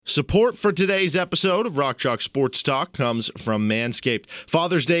Support for today's episode of Rock Chalk Sports Talk comes from Manscaped.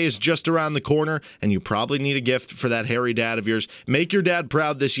 Father's Day is just around the corner, and you probably need a gift for that hairy dad of yours. Make your dad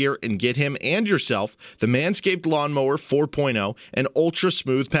proud this year and get him and yourself the Manscaped Lawnmower 4.0 and Ultra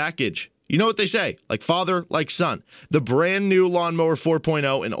Smooth Package. You know what they say, like father, like son. The brand new Lawnmower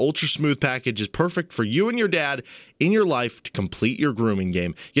 4.0 and Ultra Smooth Package is perfect for you and your dad in your life to complete your grooming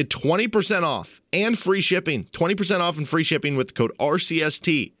game. Get 20% off and free shipping. 20% off and free shipping with the code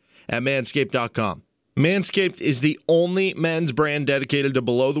RCST at manscaped.com. Manscaped is the only men's brand dedicated to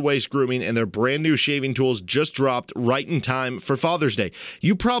below-the-waist grooming, and their brand new shaving tools just dropped right in time for Father's Day.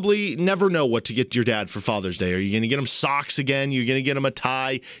 You probably never know what to get your dad for Father's Day. Are you going to get him socks again? You're going to get him a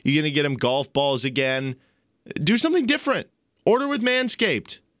tie? You're going to get him golf balls again? Do something different. Order with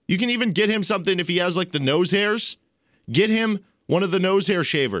Manscaped. You can even get him something if he has like the nose hairs. Get him one of the nose hair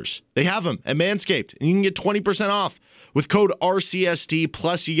shavers. They have them at Manscaped, and you can get 20% off with code RCST,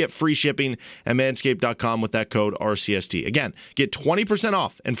 plus you get free shipping at manscaped.com with that code RCST. Again, get 20%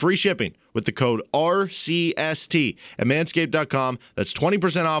 off and free shipping with the code RCST at manscaped.com. That's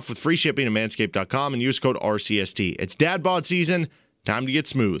 20% off with free shipping at manscaped.com and use code RCST. It's dad bod season. Time to get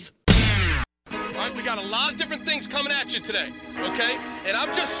smooth. All right, we got a lot of different things coming at you today, okay? And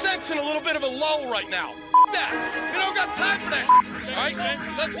I'm just sensing a little bit of a lull right now. That. We don't got time for that. All right,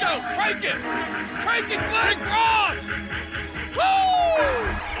 let's go. Crank it. Crank it, Glenn Cross.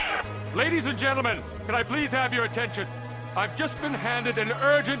 Woo! Ladies and gentlemen, can I please have your attention? I've just been handed an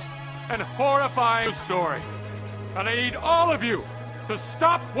urgent and horrifying story. And I need all of you to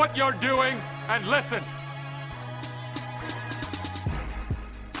stop what you're doing and listen.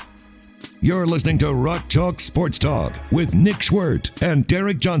 You're listening to Rock Chalk Sports Talk with Nick Schwert and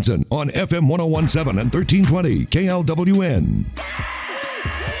Derek Johnson on FM 1017 and 1320 KLWN.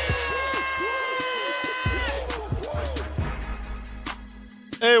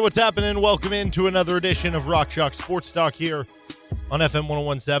 Hey, what's happening? Welcome into another edition of Rock Chalk Sports Talk here on FM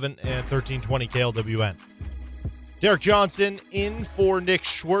 1017 and 1320 KLWN. Derek Johnson in for Nick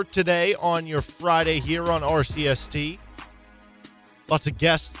Schwert today on your Friday here on RCST. Lots of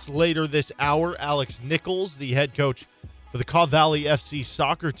guests later this hour. Alex Nichols, the head coach for the Caw Valley FC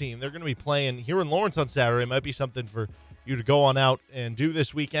soccer team. They're going to be playing here in Lawrence on Saturday. Might be something for you to go on out and do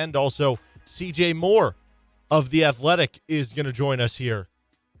this weekend. Also, CJ Moore of The Athletic is going to join us here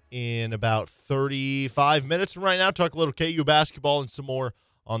in about 35 minutes from right now. Talk a little KU basketball and some more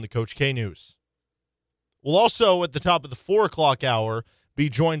on the Coach K News. We'll also, at the top of the 4 o'clock hour, be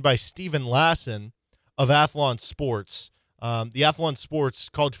joined by Stephen Lasson of Athlon Sports. The Athlon Sports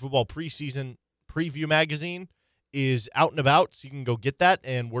College Football Preseason Preview Magazine is out and about, so you can go get that.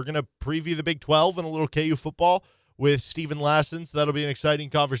 And we're going to preview the Big 12 and a little KU football with Stephen Lasson, so that'll be an exciting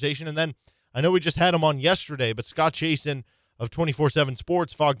conversation. And then I know we just had him on yesterday, but Scott Chasen of 24/7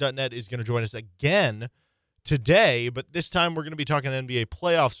 Sports, Fog.net, is going to join us again today. But this time we're going to be talking NBA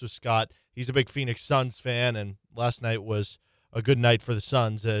playoffs with Scott. He's a big Phoenix Suns fan, and last night was a good night for the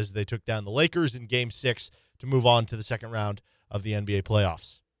Suns as they took down the Lakers in Game 6 to move on to the second round of the NBA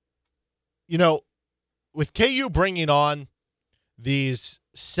playoffs. You know, with KU bringing on these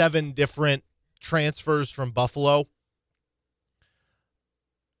 7 different transfers from Buffalo,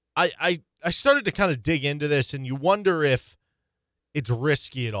 I started to kind of dig into this, and you wonder if it's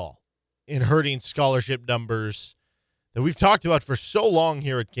risky at all in hurting scholarship numbers that we've talked about for so long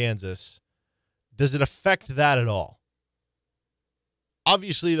here at Kansas. Does it affect that at all?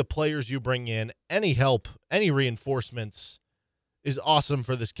 Obviously, the players you bring in, any help, any reinforcements is awesome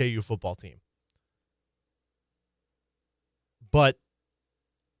for this KU football team. But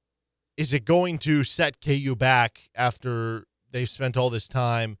is it going to set KU back after they've spent all this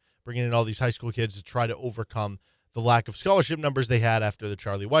time bringing in all these high school kids to try to overcome the lack of scholarship numbers they had after the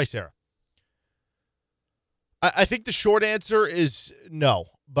Charlie Weiss era? I think the short answer is no.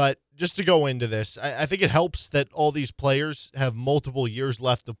 But just to go into this, I think it helps that all these players have multiple years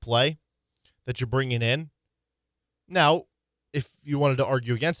left of play that you're bringing in. Now, if you wanted to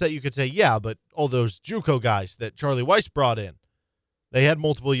argue against that, you could say, yeah, but all those JUCO guys that Charlie Weiss brought in, they had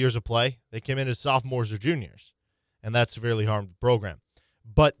multiple years of play. They came in as sophomores or juniors, and that severely harmed the program.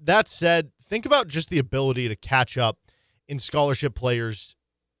 But that said, think about just the ability to catch up in scholarship players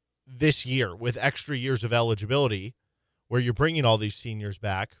this year with extra years of eligibility, where you're bringing all these seniors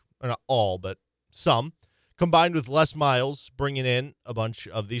back, or not all, but some, combined with Les Miles bringing in a bunch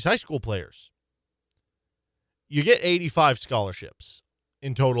of these high school players. You get 85 scholarships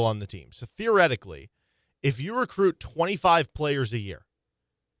in total on the team. So theoretically, if you recruit 25 players a year,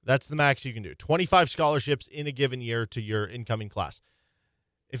 that's the max you can do. 25 scholarships in a given year to your incoming class.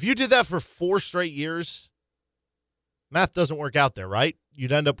 If you did that for 4 straight years, Math doesn't work out there, right?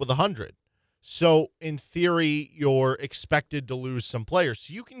 You'd end up with 100. So in theory, you're expected to lose some players.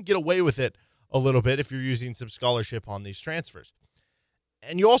 So you can get away with it a little bit if you're using some scholarship on these transfers.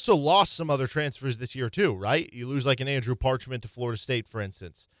 And you also lost some other transfers this year too, right? You lose like an Andrew Parchment to Florida State, for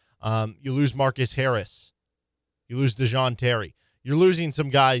instance. You lose Marcus Harris. You lose DeJoun Terry. You're losing some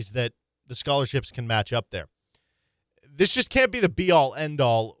guys that the scholarships can match up there. This just can't be the be-all,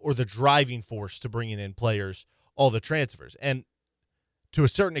 end-all, or the driving force to bringing in players, all the transfers. And to a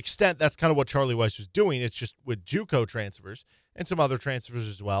certain extent, that's kind of what Charlie Weis was doing. It's just with JUCO transfers and some other transfers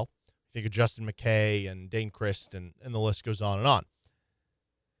as well. Think of Justin McKay and Dane Christ, and the list goes on and on.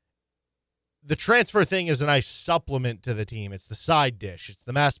 The transfer thing is a nice supplement to the team. It's the side dish. It's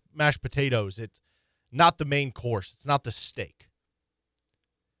the mashed potatoes. It's not the main course. It's not the steak.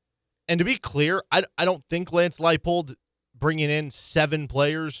 And to be clear, I don't think Lance Leipold bringing in 7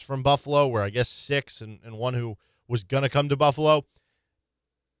 players from Buffalo, where I guess 6 and one who was going to come to Buffalo,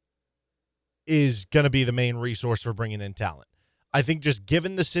 is going to be the main resource for bringing in talent. I think just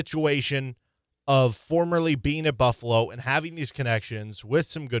given the situation of formerly being at Buffalo and having these connections with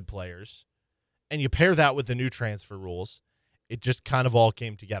some good players, and you pair that with the new transfer rules, it just kind of all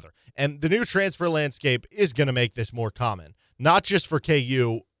came together. And the new transfer landscape is going to make this more common, not just for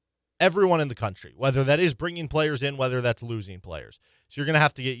KU, everyone in the country, whether that is bringing players in, whether that's losing players. So you're going to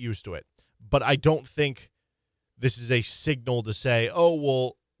have to get used to it. But I don't think this is a signal to say, oh,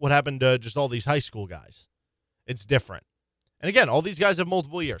 well, what happened to just all these high school guys? It's different. And again, all these guys have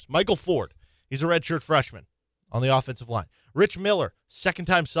multiple years. Michael Ford, he's a redshirt freshman on the offensive line. Rich Miller,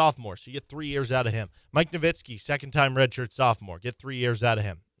 second-time sophomore, so you get 3 years out of him. Mike Nowitzki, second-time redshirt sophomore, get 3 years out of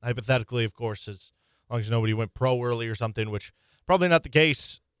him. Hypothetically, of course, as long as nobody went pro early or something, which probably not the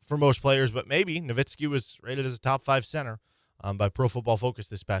case for most players, but maybe. Nowitzki was rated as a top 5 center by Pro Football Focus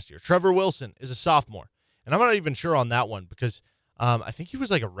this past year. Trevor Wilson is a sophomore, and I'm not even sure on that one because I think he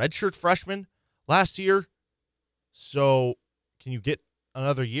was like a redshirt freshman last year. So can you get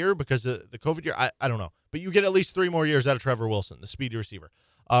another year because of the COVID year? I don't know. But you get at least 3 more years out of Trevor Wilson, the speedy receiver.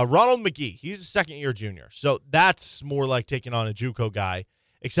 Ronald McGee, he's a second-year junior. So that's more like taking on a JUCO guy,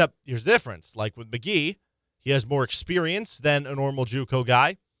 except here's the difference. Like with McGee, he has more experience than a normal JUCO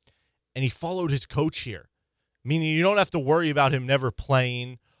guy, and he followed his coach here, meaning you don't have to worry about him never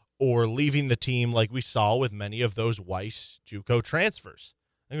playing or leaving the team like we saw with many of those Weiss JUCO transfers.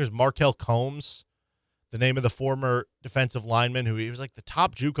 I think it was Markel Combs, the name of the former defensive lineman who he was like the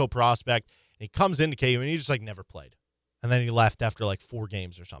top JUCO prospect. And he comes into KU and he just like never played. And then he left after like 4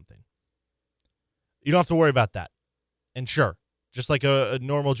 games or something. You don't have to worry about that. And sure, just like a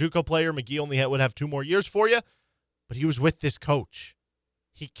normal JUCO player, McGee only would have 2 more years for you, but he was with this coach.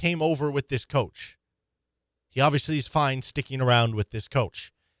 He came over with this coach. He obviously is fine sticking around with this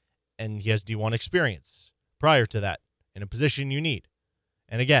coach. And he has D1 experience prior to that in a position you need.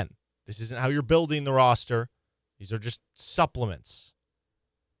 And again, this isn't how you're building the roster. These are just supplements.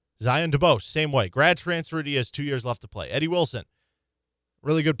 Zion DeBose, same way. Grad transferred, he has 2 years left to play. Eddie Wilson,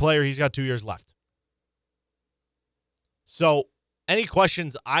 really good player. He's got 2 years left. So any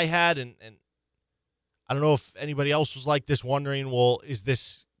questions I had, and I don't know if anybody else was like this, wondering, well, is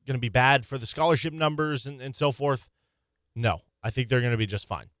this going to be bad for the scholarship numbers and so forth? No, I think they're going to be just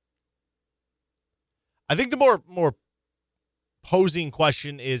fine. I think the more posing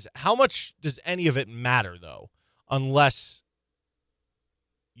question is, how much does any of it matter, though, unless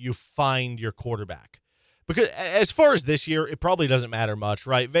you find your quarterback? Because as far as this year, it probably doesn't matter much,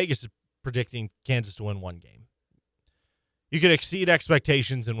 right? Vegas is predicting Kansas to win 1 game. You could exceed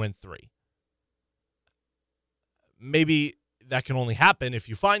expectations and win 3. Maybe that can only happen if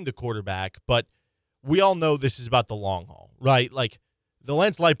you find the quarterback, but we all know this is about the long haul, right? Like, the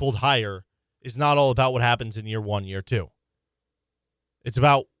Lance Leipold hire is not all about what happens in year 1, year 2. It's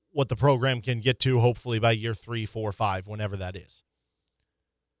about what the program can get to, hopefully, by year 3, 4, 5, whenever that is.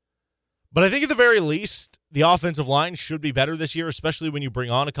 But I think at the very least, the offensive line should be better this year, especially when you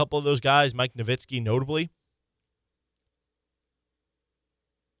bring on a couple of those guys, Mike Nowitzki notably.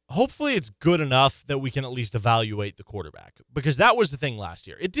 Hopefully it's good enough that we can at least evaluate the quarterback, because that was the thing last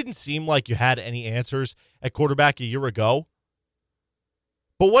year. It didn't seem like you had any answers at quarterback a year ago.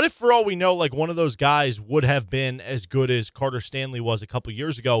 But what if, for all we know, like one of those guys would have been as good as Carter Stanley was a couple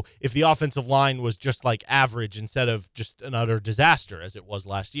years ago if the offensive line was just like average instead of just an utter disaster as it was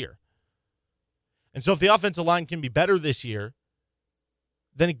last year? And so if the offensive line can be better this year,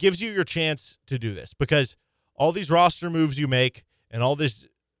 then it gives you your chance to do this, because all these roster moves you make and all this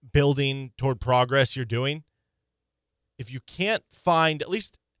building toward progress you're doing, if you can't find at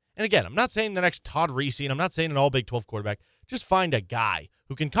least, and again, I'm not saying the next Todd Reese, and I'm not saying an all Big 12 quarterback, just find a guy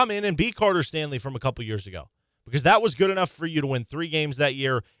who can come in and be Carter Stanley from a couple years ago. because that was good enough for you to win 3 games that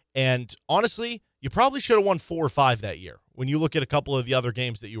year. And honestly, you probably should have won 4 or 5 that year when you look at a couple of the other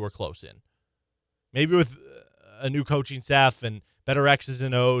games that you were close in. Maybe with a new coaching staff and better X's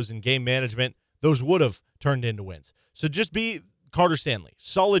and O's and game management, those would have turned into wins. So just be Carter Stanley,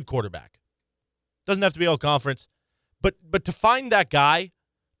 solid quarterback. Doesn't have to be all conference, but to find that guy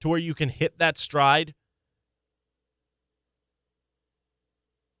to where you can hit that stride,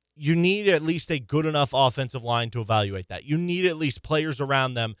 you need at least a good enough offensive line to evaluate that. You need at least players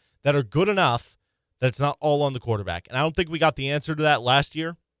around them that are good enough that it's not all on the quarterback. And I don't think we got the answer to that last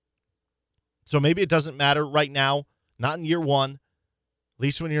year. So maybe it doesn't matter right now, not in year 1, at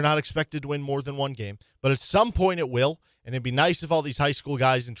least when you're not expected to win more than 1 game. But at some point it will, and it'd be nice if all these high school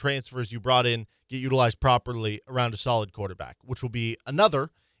guys and transfers you brought in get utilized properly around a solid quarterback, which will be another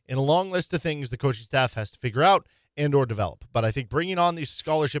in a long list of things the coaching staff has to figure out and or develop. But I think bringing on these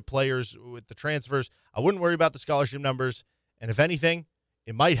scholarship players with the transfers, I wouldn't worry about the scholarship numbers. And if anything,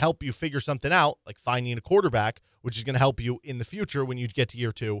 it might help you figure something out, like finding a quarterback, which is going to help you in the future when you get to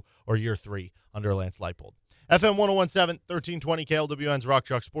year 2 or year 3 under Lance Leipold. FM 1017, 1320 KLWN's Rock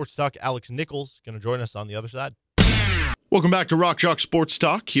Chalk Sports Talk. Alex Nichols going to join us on the other side. Welcome back to Rock Chalk Sports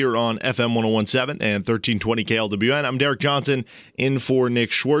Talk here on FM 1017 and 1320 KLWN. I'm Derek Johnson in for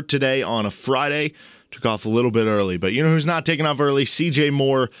Nick Schwert today on a Friday. Took off a little bit early, but you know who's not taking off early? CJ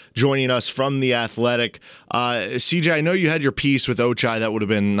Moore joining us from The Athletic. CJ, I know you had your piece with Ochai that would have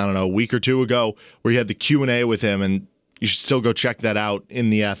been, I don't know, a week or 2 ago where you had the Q&A with him, and you should still go check that out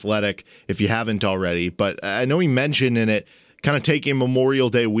in The Athletic if you haven't already. But I know he mentioned in it kind of taking Memorial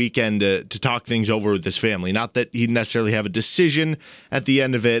Day weekend to talk things over with his family. Not that he'd necessarily have a decision at the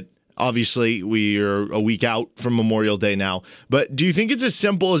end of it. Obviously, we are a week out from Memorial Day now. But do you think it's as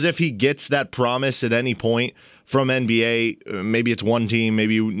simple as if he gets that promise at any point from NBA, maybe it's one team,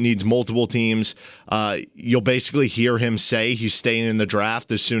 maybe he needs multiple teams, you'll basically hear him say he's staying in the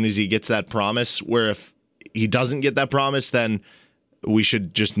draft as soon as he gets that promise, where if he doesn't get that promise, then we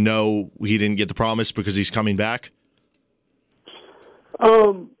should just know he didn't get the promise because he's coming back?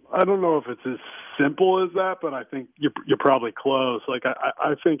 I don't know if it's as simple as that, but I think you're probably close. Like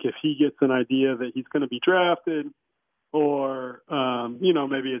I think if he gets an idea that he's going to be drafted, or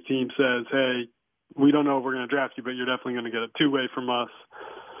maybe a team says, "Hey, we don't know if we're going to draft you, but you're definitely going to get a 2-way from us,"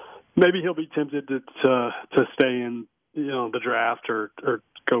 maybe he'll be tempted to stay in the draft or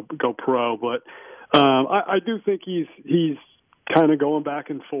go pro. But I do think he's kind of going back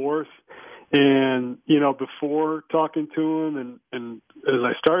and forth. And, before talking to him and as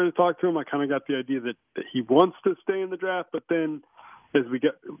I started to talk to him, I kind of got the idea that he wants to stay in the draft. But then as we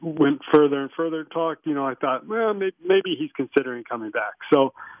went further and further talked, I thought, well, maybe he's considering coming back.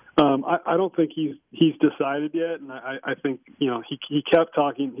 So I don't think he's decided yet. And I think, he kept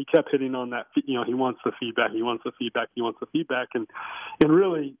talking, he kept hitting on that, he wants the feedback, he wants the feedback, he wants the feedback. And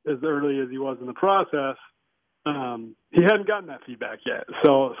really, as early as he was in the process, he hadn't gotten that feedback yet.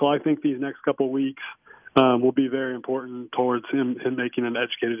 So I think these next couple of weeks will be very important towards him making an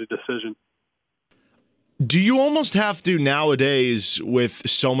educated decision. Do you almost have to nowadays, with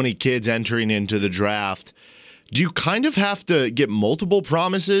so many kids entering into the draft, do you kind of have to get multiple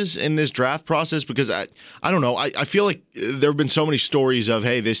promises in this draft process? Because I don't know. I feel like there have been so many stories of,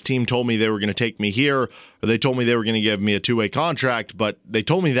 hey, this team told me they were going to take me here, or they told me they were going to give me a 2-way contract, but they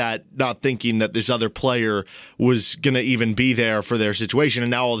told me that not thinking that this other player was going to even be there for their situation,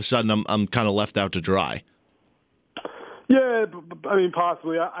 and now all of a sudden I'm kind of left out to dry. Yeah, I mean,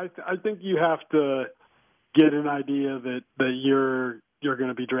 possibly. I think you have to get an idea that you're going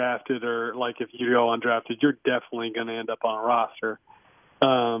to be drafted, or like if you go undrafted, you're definitely going to end up on a roster.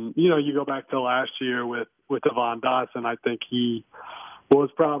 You go back to last year with Devon Dotson. I think he was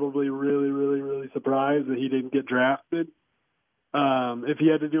probably really, really, really surprised that he didn't get drafted. If he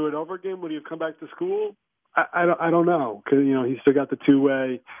had to do it over again, would he have come back to school? I don't know, because he still got the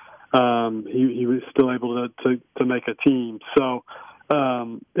 2-way. He was still able to make a team. So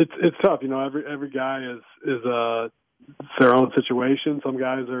it's tough. Every guy is their own situation. Some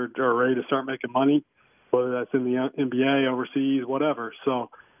guys are ready to start making money, whether that's in the NBA, overseas, whatever. So,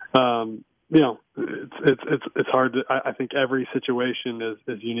 it's hard to. I think every situation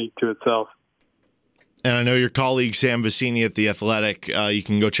is unique to itself. And I know your colleague Sam Vecini at The Athletic, you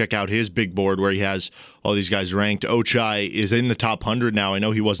can go check out his big board where he has all these guys ranked. Ochai is in the top 100 now. I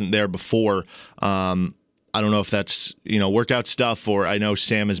know he wasn't there before. I don't know if that's workout stuff, or I know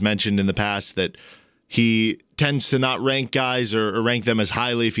Sam has mentioned in the past that he tends to not rank guys or rank them as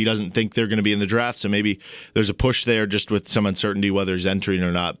highly if he doesn't think they're going to be in the draft. So maybe there's a push there just with some uncertainty whether he's entering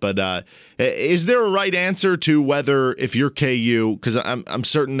or not. But is there a right answer to whether, if you're KU, because I'm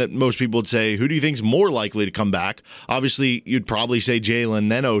certain that most people would say, who do you think is more likely to come back? Obviously, you'd probably say Jalen,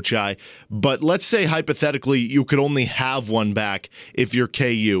 then Ochai. But let's say hypothetically you could only have one back if you're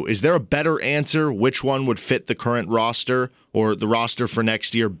KU. Is there a better answer? Which one would fit the current roster or the roster for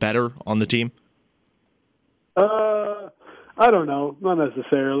next year better on the team? I don't know. Not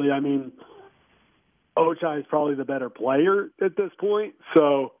necessarily. I mean, Ochai is probably the better player at this point.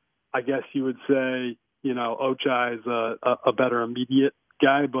 So I guess you would say, Ochai is a better immediate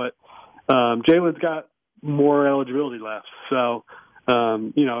guy, but Jalen's got more eligibility left. So,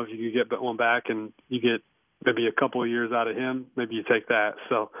 if you could get one back and you get maybe a couple of years out of him, maybe you take that.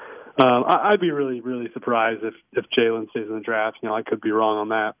 So I'd be really, really surprised if Jalen stays in the draft. I could be wrong on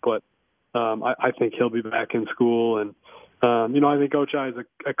that, but I think he'll be back in school. And, I think Ochai is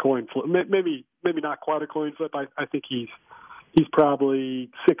a coin flip. Maybe not quite a coin flip. I think he's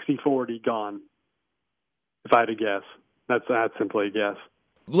probably 60-40 gone, if I had to guess. That's simply a guess.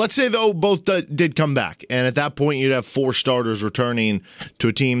 Let's say, though, both did come back, and at that point you'd have 4 starters returning to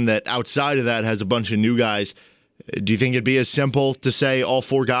a team that outside of that has a bunch of new guys. Do you think it'd be as simple to say all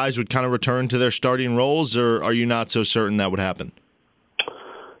 4 guys would kind of return to their starting roles, or are you not so certain that would happen?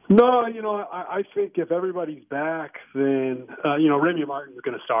 No, I think if everybody's back, then, Remy Martin's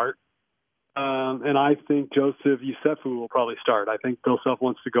going to start. And I think Joseph Yesufu will probably start. I think Bill Self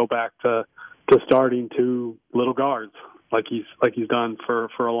wants to go back to starting 2 little guards like he's done for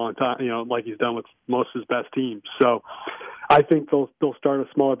a long time, like he's done with most of his best teams. So I think they'll start a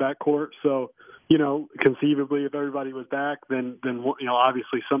smaller backcourt. So, conceivably, if everybody was back, then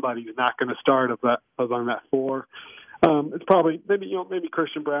obviously somebody's not going to start on that 4. It's probably maybe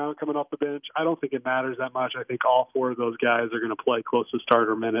Christian Brown coming off the bench. I don't think it matters that much. I think all 4 of those guys are going to play close to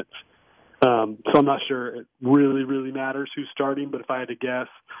starter minutes. So I'm not sure it really, really matters who's starting, but if I had to guess,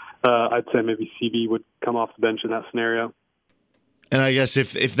 I'd say maybe CB would come off the bench in that scenario. And I guess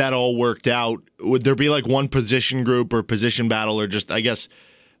if that all worked out, would there be like one position group or position battle or just, I guess,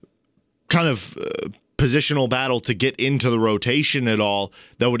 kind of positional battle to get into the rotation at all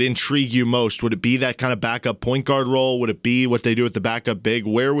that would intrigue you most? Would it be that kind of backup point guard role? Would it be what they do with the backup big?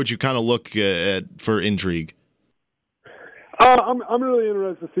 Where would you kind of look for intrigue? I'm really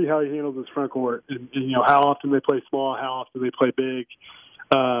interested to see how he handles his front court and how often they play small, how often they play big.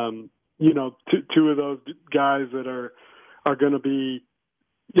 Two of those guys that are going to be,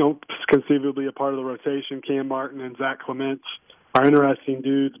 conceivably a part of the rotation, Cam Martin and Zach Clements, are interesting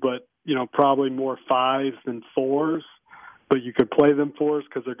dudes, but, probably more 5s than 4s, but you could play them 4s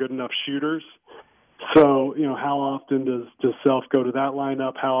because they're good enough shooters. So, how often does Self go to that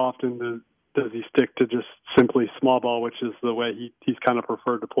lineup? How often does he stick to just simply small ball, which is the way he's kind of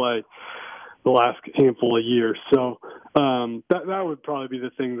preferred to play the last handful of years? So that would probably be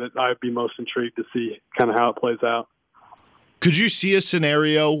the thing that I'd be most intrigued to see kind of how it plays out. Could you see a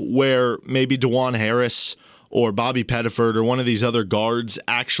scenario where maybe DeJuan Harris or Bobby Pettiford or one of these other guards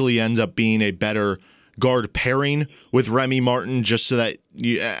actually ends up being a better guard pairing with Remy Martin, just so that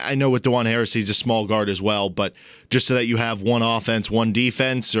I know with DeJuan Harris, he's a small guard as well, but just so that you have one offense, one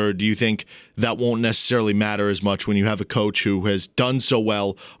defense? Or do you think that won't necessarily matter as much when you have a coach who has done so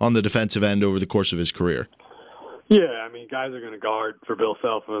well on the defensive end over the course of his career? Yeah, guys are going to guard for Bill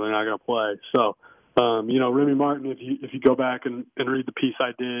Self or they're not going to play. So, Remy Martin, if you go back and read the piece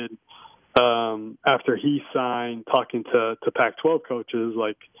I did after he signed, talking to Pac-12 coaches,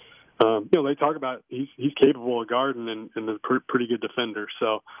 they talk about he's capable of guarding and a pretty good defender.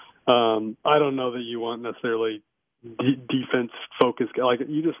 So I don't know that you want necessarily defense focused.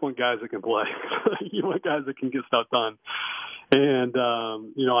 You just want guys that can play. You want guys that can get stuff done. And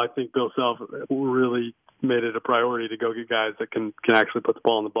I think Bill Self really made it a priority to go get guys that can actually put the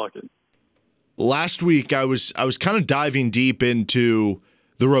ball in the bucket. Last week I was kind of diving deep into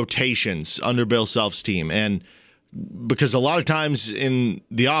the rotations under Bill Self's team, and because a lot of times in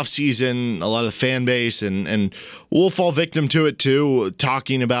the offseason, a lot of the fan base, and we'll fall victim to it too,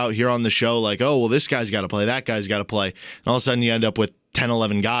 talking about here on the show, like, oh, well, this guy's got to play, that guy's got to play. And all of a sudden you end up with 10,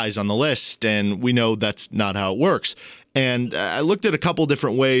 11 guys on the list, and we know that's not how it works. And I looked at a couple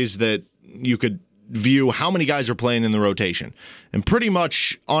different ways that you could view how many guys are playing in the rotation. And pretty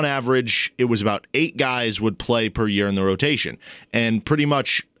much on average, it was about 8 guys would play per year in the rotation. And pretty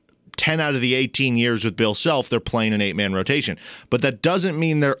much 10 out of the 18 years with Bill Self, they're playing an 8-man rotation. But that doesn't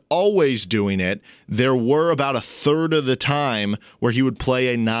mean they're always doing it. There were about a third of the time where he would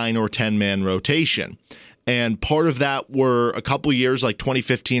play a 9 or 10-man rotation. And part of that were a couple years like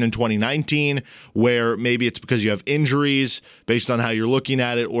 2015 and 2019, where maybe it's because you have injuries based on how you're looking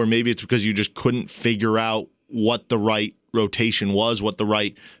at it, or maybe it's because you just couldn't figure out what the right rotation was, what the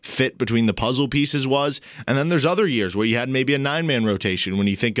right fit between the puzzle pieces was. And then there's other years where you had maybe a 9-man rotation when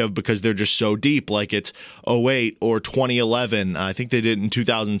you think of, because they're just so deep, like it's 08 or 2011. I think they did it in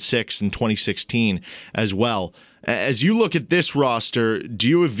 2006 and 2016 as well. As you look at this roster, do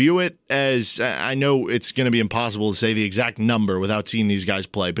you view it as, I know it's going to be impossible to say the exact number without seeing these guys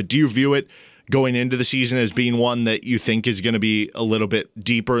play, but do you view it going into the season as being one that you think is going to be a little bit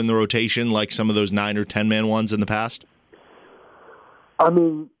deeper in the rotation, like some of those 9 or 10-man ones in the past? I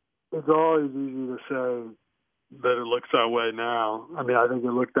mean, it's always easy to say that it looks that way now. I mean, I think it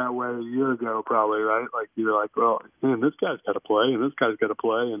looked that way a year ago, probably, right? Like, you're like, well, man, this guy's got to play, and this guy's got to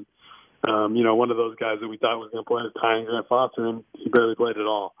play. And, one of those guys that we thought was going to play is Ty Grant Foster, and he barely played at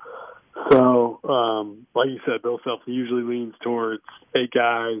all. So, like you said, Bill Self usually leans towards 8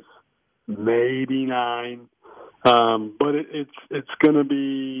 guys, maybe 9. But it's going to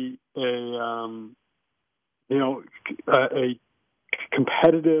be a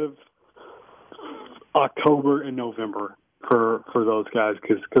competitive October and November for those guys,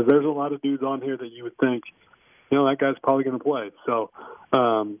 because there's a lot of dudes on here that you would think, that guy's probably going to play. So,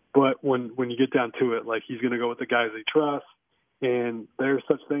 but when you get down to it, like, he's going to go with the guys he trusts, and there's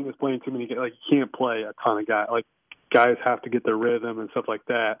such thing as playing too many guys. Like, you can't play a ton of guys. Like, guys have to get their rhythm and stuff like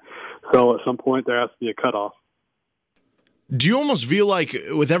that. So at some point there has to be a cutoff. Do you almost feel like,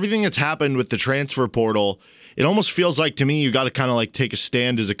 with everything that's happened with the transfer portal, it almost feels like, to me, you got to kind of like take a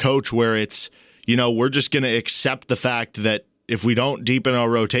stand as a coach where it's, we're just going to accept the fact that if we don't deepen our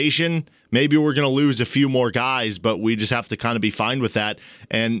rotation, maybe we're going to lose a few more guys, but we just have to kind of be fine with that.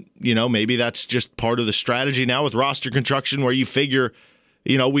 And, maybe that's just part of the strategy now with roster construction, where you figure,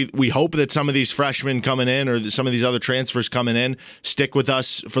 we hope that some of these freshmen coming in, or some of these other transfers coming in, stick with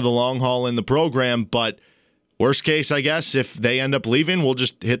us for the long haul in the program. But worst case, I guess, if they end up leaving, we'll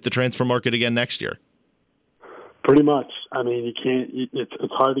just hit the transfer market again next year. Pretty much. I mean, you can't.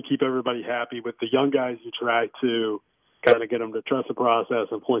 It's hard to keep everybody happy. With the young guys, you try to kind of get them to trust the process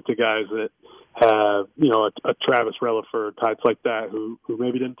and point to guys that have, a Travis Relaford, types like that, who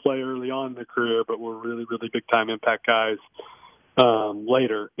maybe didn't play early on in their career, but were really, really big time impact guys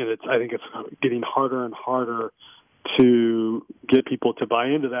later. And I think it's getting harder and harder to get people to buy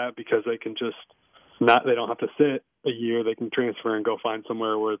into that, because they can just they don't have to sit a year. They can transfer and go find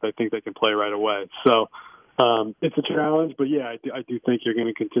somewhere where they think they can play right away. So it's a challenge, but yeah, I do think you're going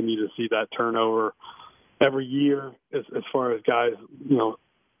to continue to see that turnover every year as far as guys,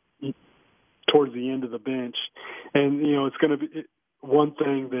 towards the end of the bench. And, it's going to be one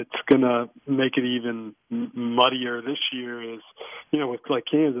thing that's going to make it even muddier this year is, with like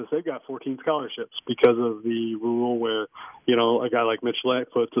Kansas, they've got 14 scholarships because of the rule where, a guy like Mitch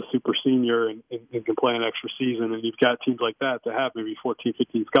Lightfoot's a super senior and can play an extra season. And you've got teams like that have maybe 14,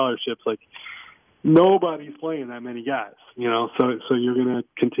 15 scholarships. Like, nobody's playing that many guys, so you're going to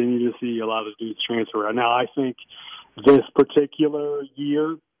continue to see a lot of dudes transfer. Now, I think this particular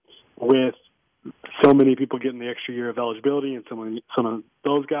year, with so many people getting the extra year of eligibility and some of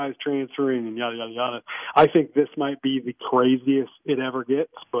those guys transferring and yada, yada, yada, I think this might be the craziest it ever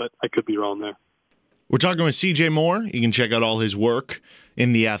gets, but I could be wrong there. We're talking with CJ Moore. You can check out all his work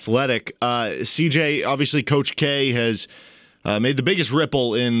in The Athletic. CJ, obviously Coach K has made the biggest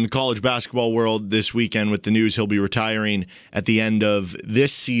ripple in the college basketball world this weekend with the news he'll be retiring at the end of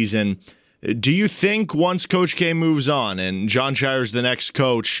this season. Do you think once Coach K moves on and Jon Scheyer's the next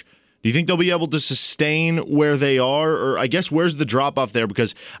coach, do you think they'll be able to sustain where they are? Or I guess where's the drop-off there?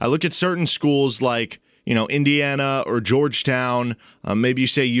 Because I look at certain schools like, Indiana or Georgetown, maybe you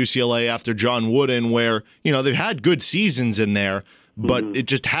say UCLA after John Wooden, where, they've had good seasons in there, but it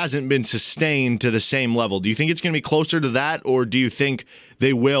just hasn't been sustained to the same level. Do you think it's going to be closer to that, or do you think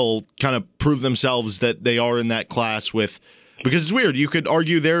they will kind of prove themselves that they are in that class with – because it's weird. You could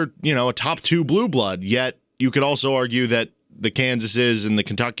argue they're, a top 2 blue blood, yet you could also argue that the Kansases and the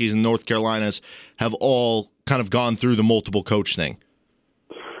Kentuckys and North Carolinas have all kind of gone through the multiple coach thing.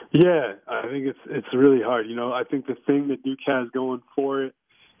 Yeah, I think it's really hard. I think the thing that Duke has going for it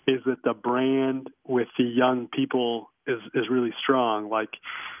is that the brand with the young people is really strong. Like,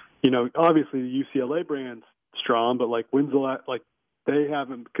 obviously the UCLA brand's strong, but like they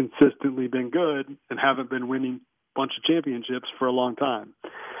haven't consistently been good and haven't been winning a bunch of championships for a long time.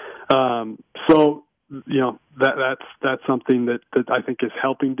 So that's something that I think is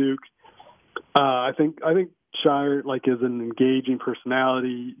helping Duke. I think Scheyer is an engaging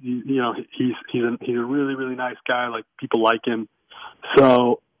personality. He's a really, really nice guy. Like, people like him.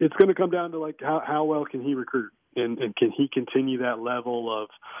 So it's going to come down to like how well can he recruit, and can he continue that level of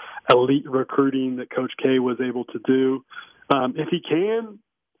elite recruiting that Coach K was able to do. If he can,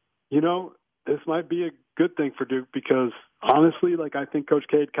 this might be a good thing for Duke, because honestly, like, I think Coach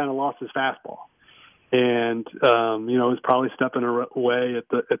K had kind of lost his fastball, and was probably stepping away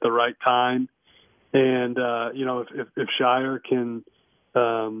at the right time. And if Shire can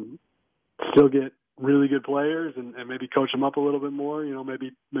still get really good players and maybe coach them up a little bit more,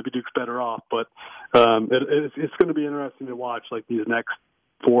 maybe Duke's better off. But it's going to be interesting to watch, like, these next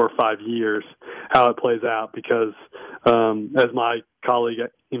 4 or 5 years, how it plays out, because as my colleague,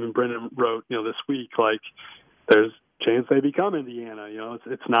 even Brendan, wrote, this week, like, there's a chance they become Indiana.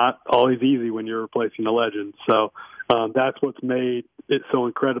 It's not always easy when you're replacing a legend. So that's what's made it so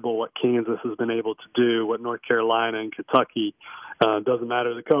incredible what Kansas has been able to do, what North Carolina and Kentucky. Doesn't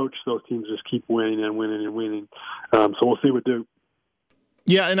matter the coach; those teams just keep winning and winning and winning. So we'll see what Duke.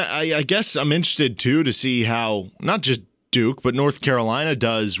 Yeah, and I guess I'm interested too to see how not just Duke but North Carolina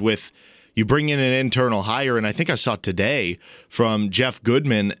does with, you bring in an internal hire, and I think I saw today from Jeff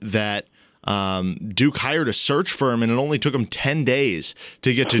Goodman that Duke hired a search firm, and it only took them 10 days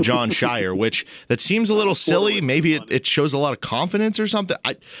to get to John Shire, which that seems a little silly. Maybe it shows a lot of confidence or something.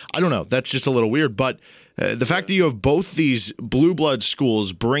 I don't know. That's just a little weird. But the fact that you have both these blue blood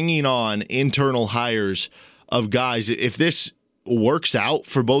schools bringing on internal hires of guys, if this works out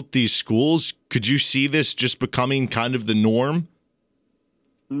for both these schools, could you see this just becoming kind of the norm?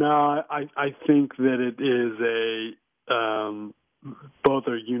 No, I think that it is both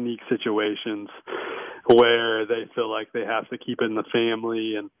are unique situations where they feel like they have to keep it in the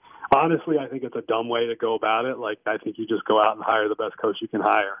family. And honestly, I think it's a dumb way to go about it. Like, I think you just go out and hire the best coach you can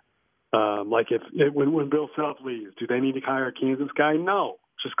hire. When Bill Self leaves, do they need to hire a Kansas guy? No,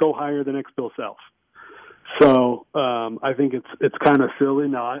 just go hire the next Bill Self. So I think it's kind of silly.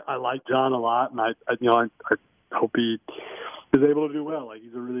 Now, I like John a lot, and I hope he is able to do well. Like,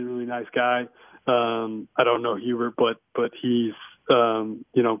 he's a really, really nice guy. I don't know Hubert, but he's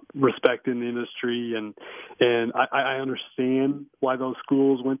respecting the industry, and I understand why those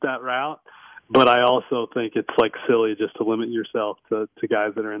schools went that route. But I also think it's like silly just to limit yourself to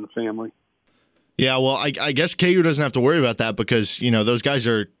guys that are in the family. Yeah, well, I guess KU doesn't have to worry about that because, those guys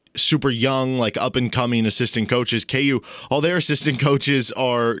are super young, like up-and-coming assistant coaches. KU, all their assistant coaches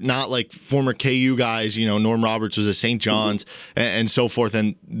are not like former KU guys. Norm Roberts was at St. John's and so forth,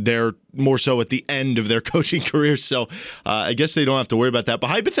 and they're more so at the end of their coaching careers. So I guess they don't have to worry about that. But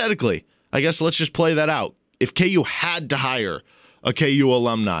hypothetically, I guess let's just play that out. If KU had to hire a KU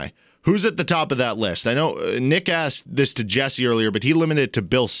alumni, who's at the top of that list? I know Nick asked this to Jesse earlier, but he limited it to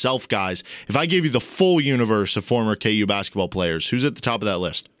Bill Self guys. If I gave you the full universe of former KU basketball players, who's at the top of that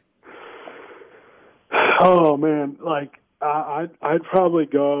list? Oh man, like I'd probably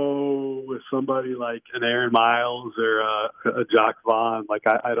go with somebody like an Aaron Miles or a Jock Vaughn. Like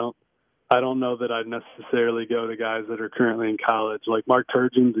I don't know that I'd necessarily go to guys that are currently in college. Like Mark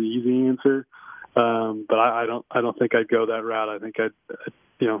Turgeon's the easy answer, but I don't think I'd go that route. I think I'd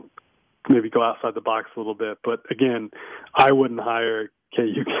maybe go outside the box a little bit. But again, I wouldn't hire a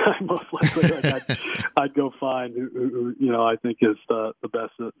KU guy most likely. Like I'd go find who I think is the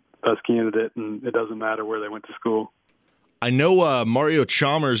best candidate, and it doesn't matter where they went to school. I know Mario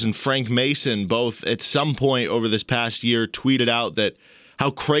Chalmers and Frank Mason both at some point over this past year tweeted out that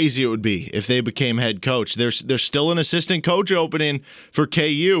how crazy it would be if they became head coach. There's still an assistant coach opening for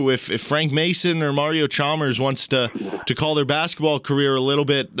KU. If Frank Mason or Mario Chalmers wants to call their basketball career a little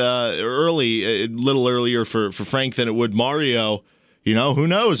bit early, a little earlier for Frank than it would Mario, who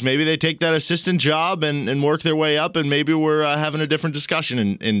knows? Maybe they take that assistant job and work their way up, and maybe we're having a different discussion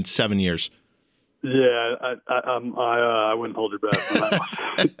in 7 years. Yeah, I wouldn't hold your breath on that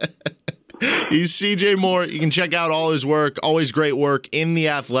one. He's CJ Moore. You can check out all his work. Always great work in The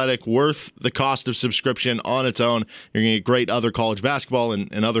Athletic. Worth the cost of subscription on its own. You're going to get great other college basketball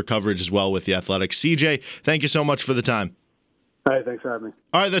and other coverage as well with The Athletic. CJ, thank you so much for the time. Hey, thanks for having me.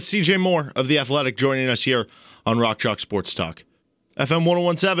 All right, that's CJ Moore of The Athletic joining us here on Rock Chalk Sports Talk. FM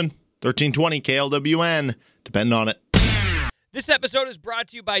 1017, 1320 KLWN. Depend on it. This episode is brought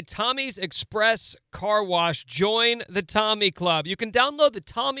to you by Tommy's Express Car Wash. Join the Tommy Club. You can download the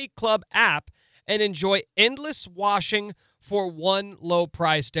Tommy Club app and enjoy endless washing for one low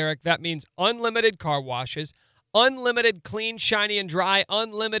price, Derek. That means unlimited car washes, unlimited clean, shiny, and dry,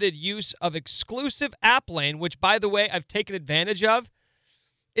 unlimited use of exclusive app lane, which, by the way, I've taken advantage of.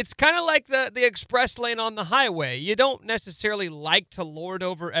 It's kind of like the express lane on the highway. You don't necessarily like to lord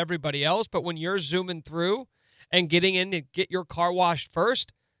over everybody else, but when you're zooming through and getting in to get your car washed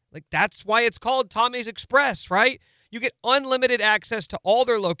first, like that's why it's called Tommy's Express, right? You get unlimited access to all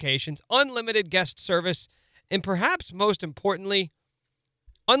their locations, unlimited guest service, and perhaps most importantly,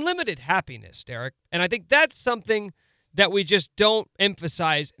 unlimited happiness, Derek. And I think that's something that we just don't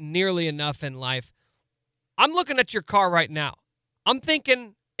emphasize nearly enough in life. I'm looking at your car right now. I'm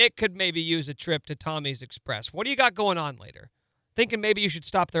thinking it could maybe use a trip to Tommy's Express. What do you got going on later? Thinking maybe you should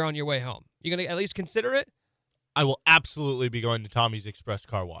stop there on your way home. You going to at least consider it? I will absolutely be going to Tommy's Express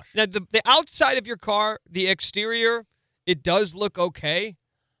Car Wash. Now, the outside of your car, the exterior, it does look okay.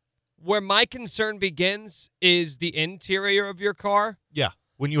 Where my concern begins is the interior of your car. Yeah.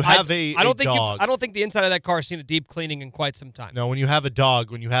 When you have a dog. I don't think the inside of that car has seen a deep cleaning in quite some time. No, when you have a dog,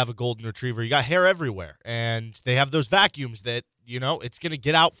 when you have a golden retriever, you got hair everywhere. And they have those vacuums that, it's going to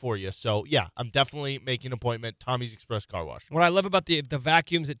get out for you. So, yeah, I'm definitely making an appointment, Tommy's Express Car Wash. What I love about the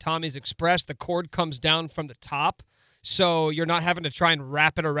vacuums at Tommy's Express, the cord comes down from the top, so you're not having to try and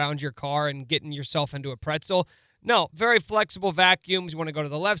wrap it around your car and getting yourself into a pretzel. No, very flexible vacuums. You want to go to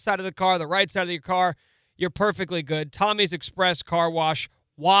the left side of the car, the right side of your car, you're perfectly good. Tommy's Express Car Wash.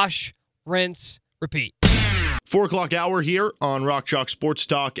 Wash, rinse, repeat. 4 o'clock hour here on Rock Chalk Sports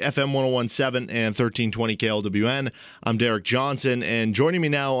Talk, FM 1017 and 1320 KLWN. I'm Derek Johnson, and joining me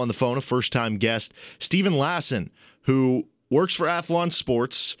now on the phone, a first-time guest, Steven Lassan, who works for Athlon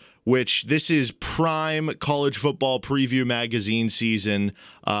Sports, which this is prime college football preview magazine season.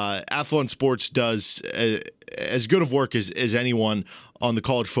 Athlon Sports does as good of work as anyone on the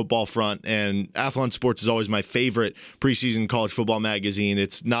college football front, and Athlon Sports is always my favorite preseason college football magazine.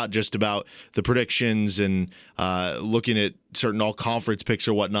 It's not just about the predictions and looking at certain all-conference picks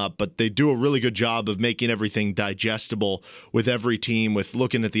or whatnot, but they do a really good job of making everything digestible with every team, with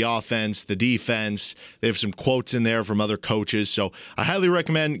looking at the offense, the defense. They have some quotes in there from other coaches, so I highly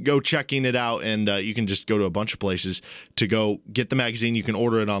recommend go checking it out, and you can just go to a bunch of places to go get the magazine. You can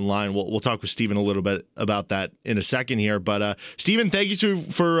order it online. We'll talk with Steven a little bit about that in a second here, but Steven, thank you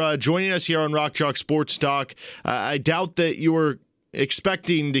for joining us here on Rock Chalk Sports Talk. I doubt that you were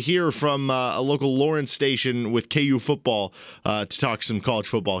expecting to hear from a local Lawrence station with KU football to talk some college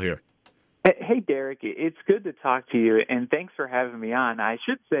football here. Hey, Derek, it's good to talk to you, and thanks for having me on. I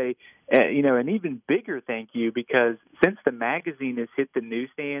should say, an even bigger thank you, because since the magazine has hit the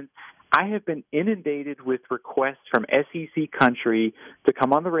newsstands, I have been inundated with requests from SEC country to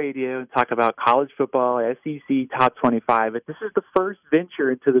come on the radio and talk about college football, SEC top 25. But this is the first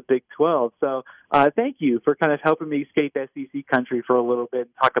venture into the Big 12. So thank you for kind of helping me escape SEC country for a little bit and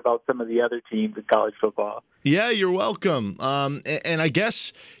talk about some of the other teams in college football. Yeah, you're welcome. And I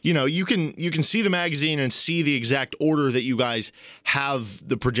guess, you can see the magazine and see the exact order that you guys have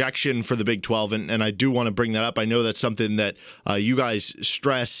the projection for the Big 12. And I do want to bring that up. I know that's something that you guys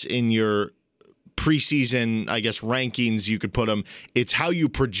stress in your preseason, I guess, rankings, you could put them. It's how you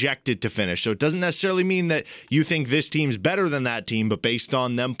project it to finish. So it doesn't necessarily mean that you think this team's better than that team, but based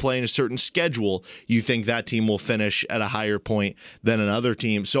on them playing a certain schedule, you think that team will finish at a higher point than another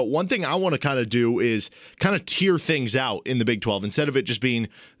team. So one thing I want to kind of do is kind of tier things out in the Big 12. Instead of it just being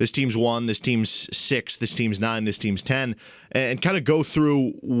this team's 1, this team's 6, this team's 9, this team's 10, and kind of go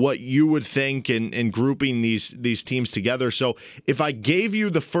through what you would think and grouping these teams together. So if I gave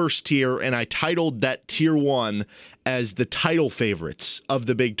you the first tier and I titled that tier 1 as the title favorites of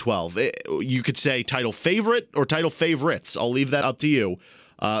the Big 12, you could say title favorite or title favorites. I'll leave that up to you.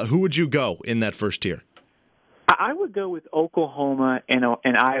 Who would you go in that first tier? I would go with Oklahoma and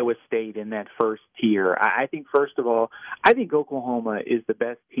Iowa State in that first tier. I think, first of all, I think Oklahoma is the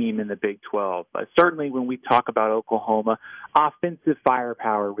best team in the Big 12. Certainly when we talk about Oklahoma, offensive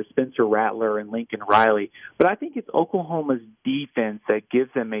firepower with Spencer Rattler and Lincoln Riley. But I think it's Oklahoma's defense that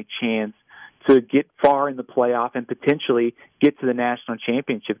gives them a chance to get far in the playoff and potentially get to the national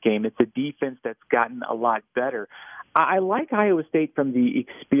championship game. It's a defense that's gotten a lot better. I like Iowa State from the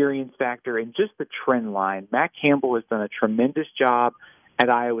experience factor and just the trend line. Matt Campbell has done a tremendous job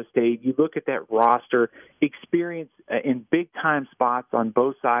at Iowa State. You look at that roster, experience in big-time spots on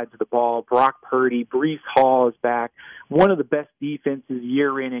both sides of the ball. Brock Purdy, Breece Hall is back. One of the best defenses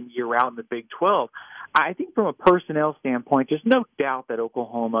year in and year out in the Big 12. I think from a personnel standpoint, there's no doubt that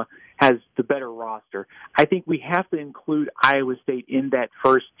Oklahoma has the better roster. I think we have to include Iowa State in that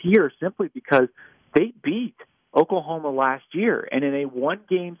first tier simply because they beat Oklahoma last year. And in a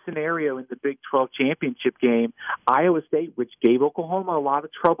one-game scenario in the Big 12 championship game, Iowa State, which gave Oklahoma a lot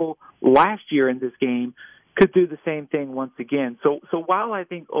of trouble last year in this game, could do the same thing once again. So while I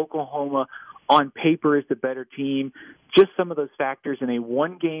think Oklahoma on paper is the better team, just some of those factors in a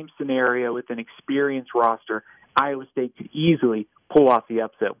one-game scenario with an experienced roster, Iowa State could easily pull off the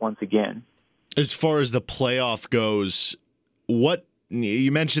upset once again. As far as the playoff goes, what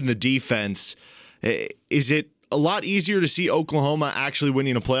you mentioned the defense, is it a lot easier to see Oklahoma actually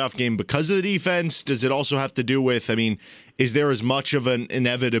winning a playoff game because of the defense? Does it also have to do with, is there as much of an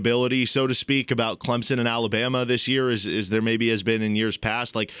inevitability, so to speak, about Clemson and Alabama this year as there maybe has been in years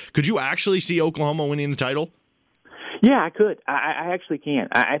past? Like, could you actually see Oklahoma winning the title? Yeah, I could. I actually can.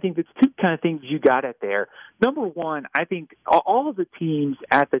 I think there's two kind of things you got at there. Number one, I think all of the teams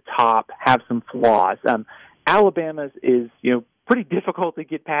at the top have some flaws. Alabama's is, pretty difficult to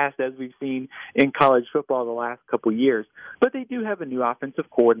get past, as we've seen in college football the last couple of years. But they do have a new offensive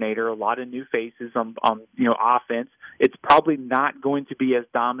coordinator, a lot of new faces on offense. It's probably not going to be as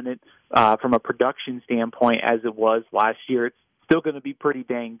dominant from a production standpoint as it was last year. It's still going to be pretty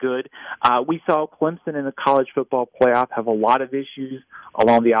dang good. We saw Clemson in the college football playoff have a lot of issues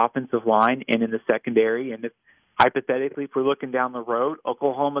along the offensive line and in the secondary. And if hypothetically, if we're looking down the road,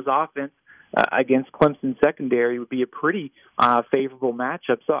 Oklahoma's offense against Clemson secondary would be a pretty favorable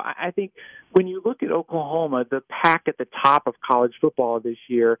matchup. So I think when you look at Oklahoma, the pack at the top of college football this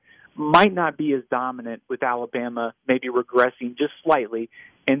year might not be as dominant, with Alabama maybe regressing just slightly.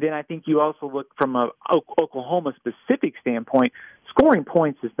 And then I think you also look from a Oklahoma-specific standpoint, scoring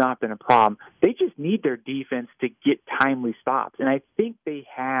points has not been a problem. They just need their defense to get timely stops. And I think they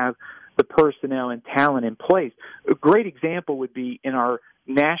have the personnel and talent in place. A great example would be in our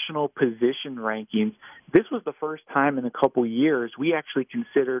national position rankings. This was the first time in a couple years we actually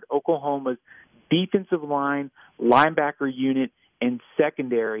considered Oklahoma's defensive line, linebacker unit, and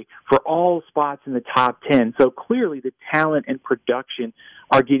secondary for all spots in the top 10. So clearly the talent and production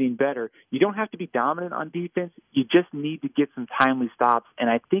are getting better. You don't have to be dominant on defense. You just need to get some timely stops, and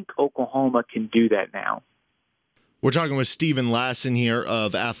I think Oklahoma can do that now. We're talking with Steven Lassan here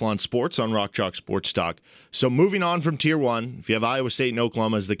of Athlon Sports on Rock Chalk Sports Talk. So moving on from Tier 1, if you have Iowa State and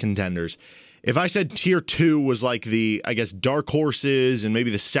Oklahoma as the contenders, if I said Tier 2 was like the, dark horses and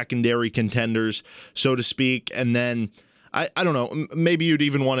maybe the secondary contenders, so to speak, and then, I don't know, maybe you'd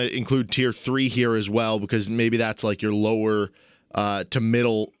even want to include Tier 3 here as well, because maybe that's like your lower to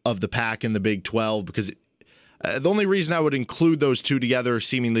middle of the pack in the Big 12, because the only reason I would include those two together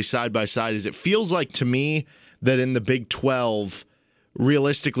seemingly side by side is it feels like to me that in the Big 12,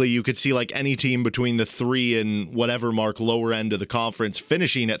 realistically, you could see like any team between the 3 and whatever mark lower end of the conference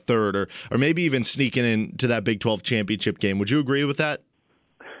finishing at third or maybe even sneaking into that Big 12 championship game. Would you agree with that?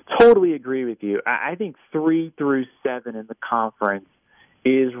 Totally agree with you. I think 3 through 7 in the conference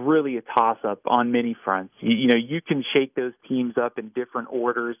is really a toss-up on many fronts. You can shake those teams up in different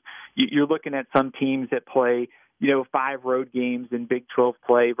orders. You're looking at some teams that play 5 road games in Big 12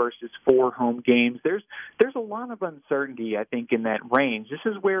 play versus 4 home games. There's a lot of uncertainty, I think, in that range. This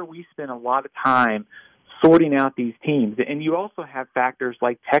is where we spend a lot of time sorting out these teams. And you also have factors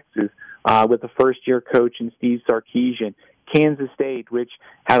like Texas with the first-year coach and Steve Sarkisian. Kansas State, which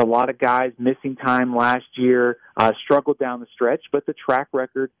had a lot of guys missing time last year, struggled down the stretch, but the track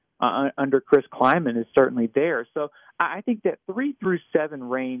record under Chris Kleiman is certainly there. So I think that 3 through 7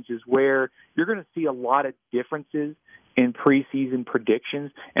 range is where you're going to see a lot of differences in preseason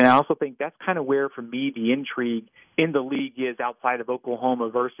predictions. And I also think that's kind of where, for me, the intrigue in the league is outside of Oklahoma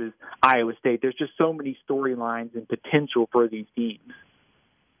versus Iowa State. There's just so many storylines and potential for these teams.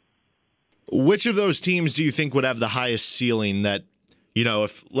 Which of those teams do you think would have the highest ceiling that,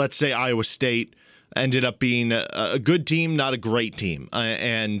 if, let's say, Iowa State ended up being a good team, not a great team,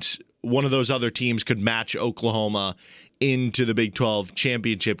 and one of those other teams could match Oklahoma into the Big 12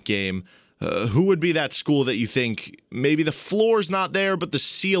 championship game, who would be that school that you think maybe the floor's not there, but the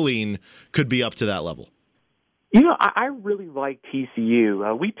ceiling could be up to that level? I really like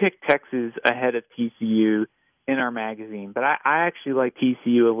TCU. We picked Texas ahead of TCU in our magazine, but I actually like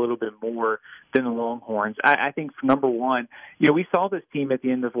TCU a little bit more than the Longhorns. I think, number one, we saw this team at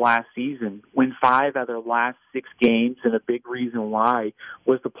the end of last season win 5 out of their last 6 games, and a big reason why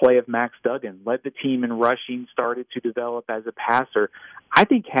was the play of Max Duggan. Led the team in rushing, started to develop as a passer. I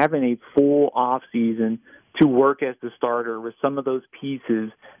think having a full offseason to work as the starter with some of those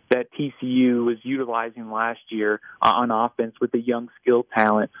pieces that TCU was utilizing last year on offense with the young skill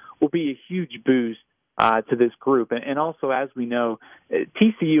talent will be a huge boost to this group. And also, as we know,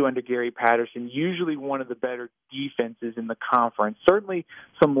 TCU under Gary Patterson, usually one of the better defenses in the conference. Certainly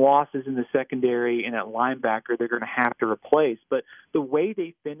some losses in the secondary and at linebacker they're going to have to replace. But the way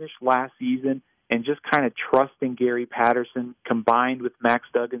they finished last season and just kind of trusting Gary Patterson combined with Max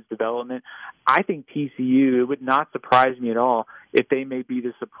Duggan's development, I think TCU, it would not surprise me at all if they may be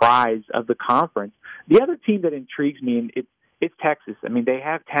the surprise of the conference. The other team that intrigues me, and it's Texas. I mean, they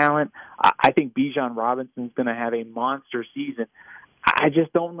have talent. I think Bijan Robinson's going to have a monster season. I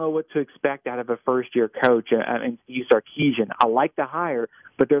just don't know what to expect out of a first-year coach and Steve Sarkisian. I like the hire,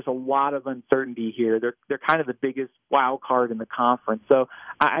 but there's a lot of uncertainty here. They're kind of the biggest wild card in the conference. So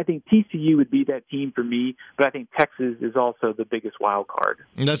I think TCU would be that team for me, but I think Texas is also the biggest wild card.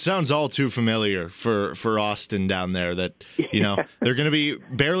 That sounds all too familiar for Austin down there. That they're going to be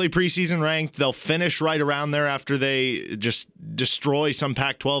barely preseason ranked. They'll finish right around there after they just destroy some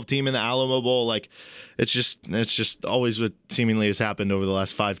Pac-12 team in the Alamo Bowl. Like it's just always what seemingly has happened over the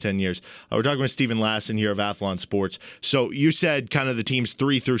last 5-10 years. We're talking with Steven Lassan here of Athlon Sports. So you said kind of the teams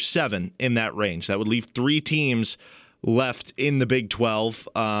 3 through 7 in that range. That would leave 3 teams left in the Big 12.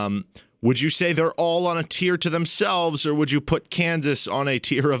 Would you say they're all on a tier to themselves, or would you put Kansas on a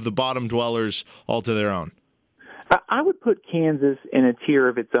tier of the bottom dwellers all to their own? I would put Kansas in a tier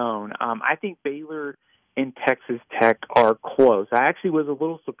of its own. I think Baylor and Texas Tech are close. I actually was a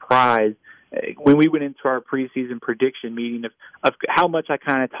little surprised when we went into our preseason prediction meeting of how much I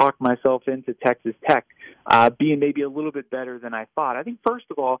kind of talked myself into Texas Tech being maybe a little bit better than I thought. I think, first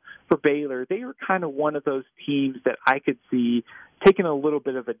of all, for Baylor, they were kind of one of those teams that I could see taking a little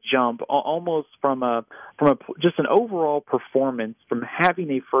bit of a jump, almost from just an overall performance, from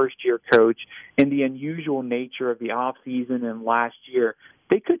having a first-year coach and the unusual nature of the offseason and last year.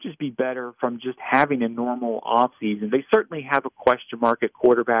 They could just be better from just having a normal offseason. They certainly have a question mark at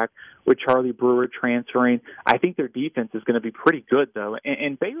quarterback with Charlie Brewer transferring. I think their defense is going to be pretty good, though.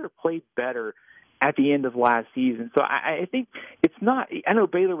 And Baylor played better at the end of last season. So I think it's not – I know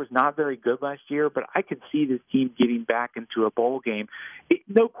Baylor was not very good last year, but I could see this team getting back into a bowl game.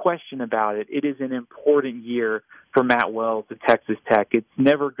 No question about it. It is an important year for Matt Wells at Texas Tech. It's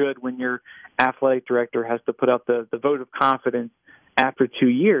never good when your athletic director has to put up the vote of confidence after 2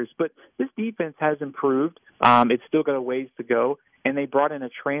 years. But this defense has improved. It's still got a ways to go. And they brought in a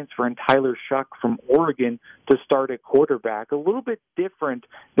transfer in Tyler Shuck from Oregon to start at quarterback. A little bit different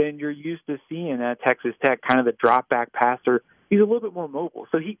than you're used to seeing at Texas Tech, kind of the drop-back passer. He's a little bit more mobile.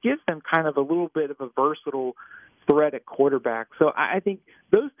 So he gives them kind of a little bit of a versatile threat at quarterback. So I think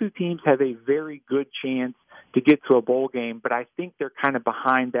those two teams have a very good chance to get to a bowl game, but I think they're kind of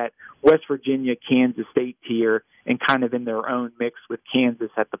behind that West Virginia, Kansas State tier and kind of in their own mix with Kansas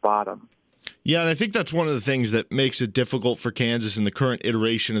at the bottom. Yeah, and I think that's one of the things that makes it difficult for Kansas in the current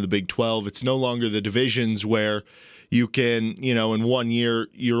iteration of the Big 12. It's no longer the divisions where you can, in 1 year,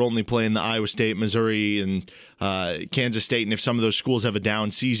 you're only playing the Iowa State, Missouri, and Kansas State, and if some of those schools have a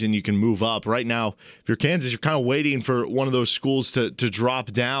down season, you can move up. Right now, if you're Kansas, you're kind of waiting for one of those schools to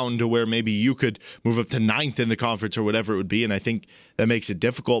drop down to where maybe you could move up to 9th in the conference or whatever it would be, and I think that makes it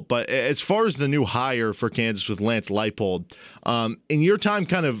difficult. But as far as the new hire for Kansas with Lance Leipold, in your time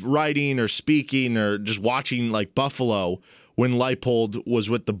kind of writing or speaking or just watching like Buffalo when Leipold was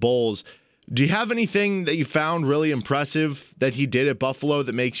with the Bulls, do you have anything that you found really impressive that he did at Buffalo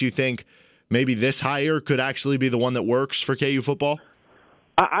that makes you think maybe this hire could actually be the one that works for KU football?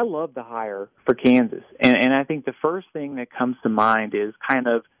 I love the hire for Kansas. And I think the first thing that comes to mind is kind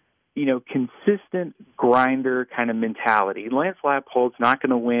of, consistent grinder kind of mentality. Lance Leipold's not going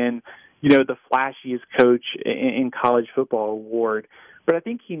to win, the flashiest coach in college football award, but I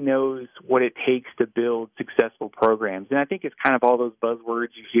think he knows what it takes to build successful programs. And I think it's kind of all those buzzwords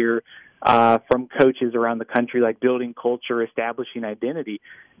you hear from coaches around the country, like building culture, establishing identity.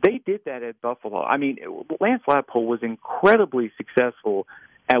 They did that at Buffalo. I mean, Lance Leipold was incredibly successful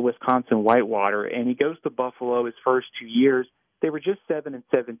at Wisconsin Whitewater, and he goes to Buffalo his first 2 years. They were just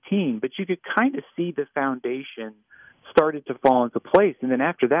 7-17, but you could kind of see the foundation started to fall into place. And then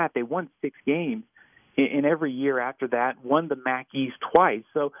after that, they won 6 games. In every year after that, won the MAC East twice.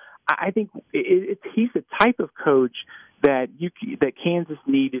 So I think he's the type of coach that Kansas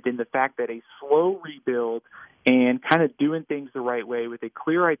needed, in the fact that a slow rebuild and kind of doing things the right way with a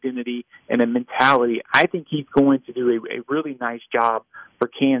clear identity and a mentality. I think he's going to do a really nice job for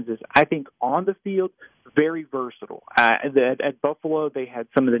Kansas. I think on the field, very versatile. At Buffalo, they had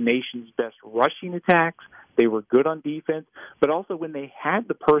some of the nation's best rushing attacks. They were good on defense, but also when they had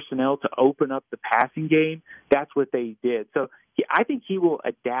the personnel to open up the passing game, that's what they did. So I think he will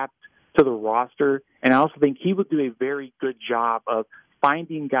adapt to the roster, and I also think he will do a very good job of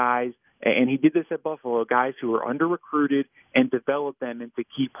finding guys, and he did this at Buffalo, guys who were under-recruited and develop them into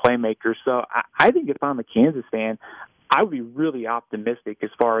key playmakers. So I think if I'm a Kansas fan, I would be really optimistic as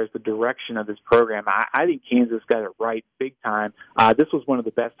far as the direction of this program. I think Kansas got it right big time. This was one of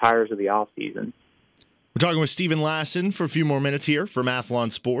the best hires of the offseason. We're talking with Steven Lassan for a few more minutes here from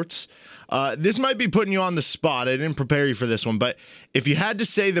Athlon Sports. This might be putting you on the spot. I didn't prepare you for this one, but if you had to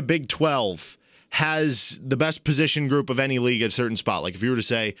say the Big 12 has the best position group of any league at a certain spot? Like if you were to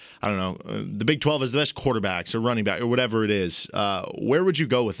say, I don't know, the Big 12 has the best quarterbacks or running back or whatever it is, where would you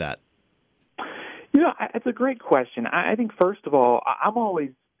go with that? It's a great question. I think, first of all, I'm always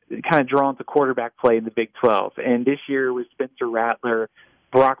kind of drawn to quarterback play in the Big 12. And this year was Spencer Rattler,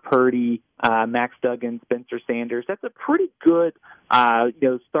 Brock Purdy, Max Duggan, Spencer Sanders. That's a pretty good,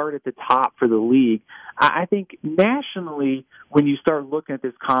 start at the top for the league. I think nationally, when you start looking at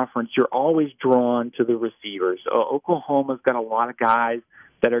this conference, you're always drawn to the receivers. Oklahoma's got a lot of guys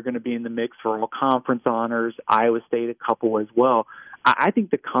that are going to be in the mix for all conference honors. Iowa State, a couple as well. I think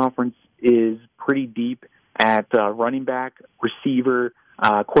the conference is pretty deep at running back, receiver,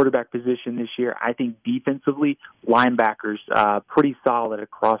 quarterback position this year. I think defensively, linebackers pretty solid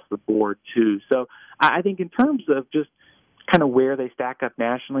across the board too. So I think in terms of just kind of where they stack up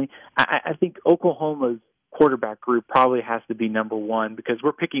nationally, I think Oklahoma's quarterback group probably has to be number one because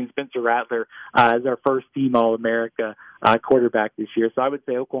we're picking Spencer Rattler as our first team All-America quarterback this year. So I would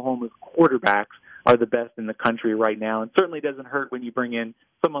say Oklahoma's quarterbacks are the best in the country right now. And certainly doesn't hurt when you bring in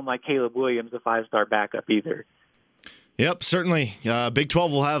someone like Caleb Williams, a five-star backup either. Yep, certainly. Big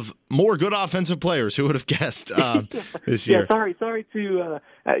 12 will have more good offensive players. Who would have guessed this year? Yeah, sorry to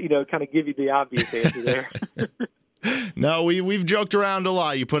kind of give you the obvious answer there. No, we've joked around a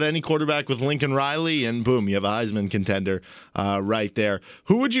lot. You put any quarterback with Lincoln Riley, and boom, you have a Heisman contender right there.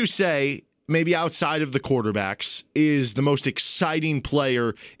 Who would you say, maybe outside of the quarterbacks, is the most exciting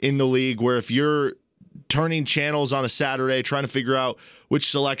player in the league, where if you're turning channels on a Saturday, trying to figure out which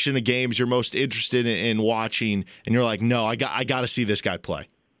selection of games you're most interested in watching, and you're like, no, I got to see this guy play?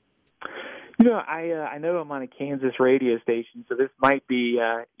 I know I'm on a Kansas radio station, so this might be,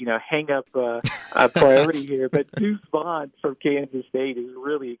 hang up a priority here, but Deuce Vaughn from Kansas State is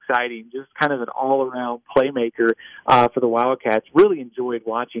really exciting. Just kind of an all-around playmaker for the Wildcats. Really enjoyed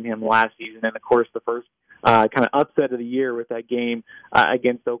watching him last season, and of course the first kind of upset of the year with that game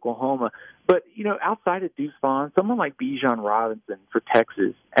against Oklahoma. But, outside of Deuce Vaughn, someone like Bijan Robinson for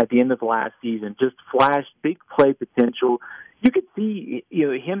Texas at the end of last season just flashed big play potential. You could see,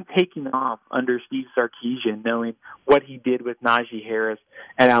 him taking off under Steve Sarkisian, knowing what he did with Najee Harris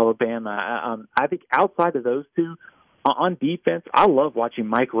at Alabama. I think outside of those two, on defense, I love watching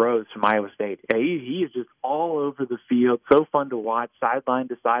Mike Rose from Iowa State. He is just all over the field, so fun to watch, sideline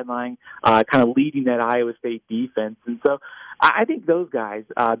to sideline, kind of leading that Iowa State defense. And so I think those guys,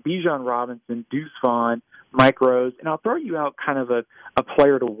 Bijan Robinson, Deuce Vaughn, Mike Rose, and I'll throw you out kind of a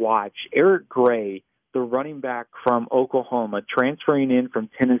player to watch, Eric Gray, the running back from Oklahoma, transferring in from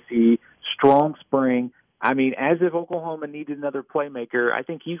Tennessee, strong spring. I mean, as if Oklahoma needed another playmaker, I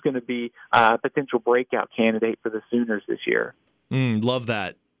think he's going to be a potential breakout candidate for the Sooners this year. Love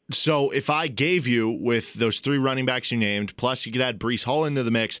that. So if I gave you, with those three running backs you named, plus you could add Breece Hall into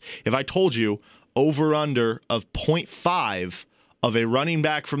the mix, if I told you over-under of 0.5 of a running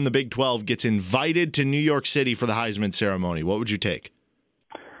back from the Big 12 gets invited to New York City for the Heisman ceremony, what would you take?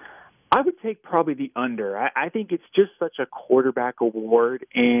 I would take probably the under. I think it's just such a quarterback award,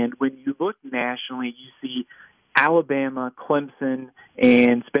 and when you look nationally, you see Alabama, Clemson,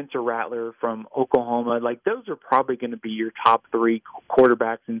 and Spencer Rattler from Oklahoma. Like, those are probably going to be your top three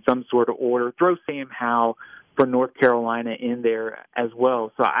quarterbacks in some sort of order. Throw Sam Howell for North Carolina in there as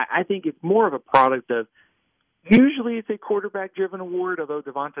well. So I think it's more of a product of, usually it's a quarterback-driven award, although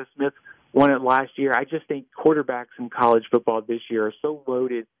Devonta Smith won it last year. I just think quarterbacks in college football this year are so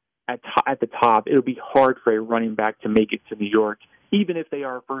loaded at the top, it'll be hard for a running back to make it to New York, even if they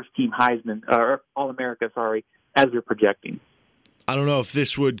are first-team Heisman or All-America, as they're projecting. I don't know if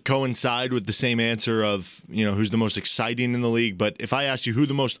this would coincide with the same answer of, who's the most exciting in the league, but if I asked you who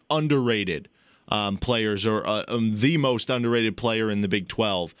the most underrated players or the most underrated player in the Big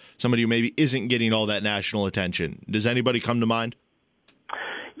 12, somebody who maybe isn't getting all that national attention, does anybody come to mind?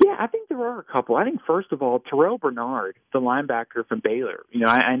 Yeah, I think there are a couple. I think, first of all, Terrell Bernard, the linebacker from Baylor.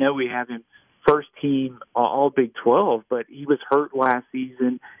 I know we have him first team all Big 12, but he was hurt last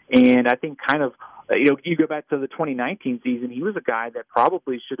season. And I think kind of, you go back to the 2019 season, he was a guy that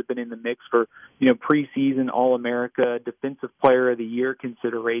probably should have been in the mix for, preseason All-America, Defensive Player of the Year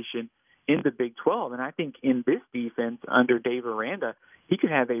consideration in the Big 12. And I think in this defense under Dave Aranda, he could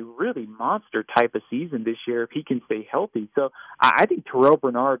have a really monster type of season this year if he can stay healthy. So I think Terrell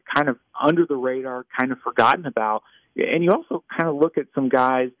Bernard kind of under the radar, kind of forgotten about. And you also kind of look at some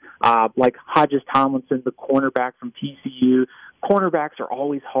guys like Hodges Tomlinson, the cornerback from TCU. Cornerbacks are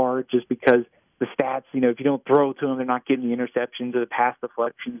always hard just because the stats, if you don't throw to them, they're not getting the interceptions or the pass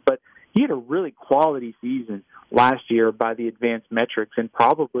deflections. But he had a really quality season last year by the advanced metrics, and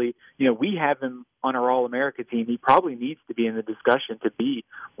probably, we have him on our All-America team. He probably needs to be in the discussion to be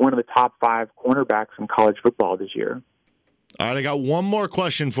one of the top 5 cornerbacks in college football this year. All right, I got one more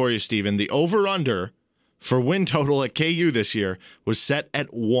question for you, Steven. The over-under for win total at KU this year was set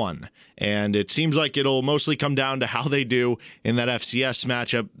at 1. And it seems like it'll mostly come down to how they do in that FCS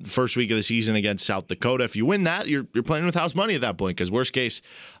matchup first week of the season against South Dakota. If you win that, you're playing with house money at that point, because worst case,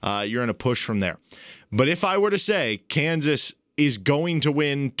 you're in a push from there. But if I were to say Kansas is going to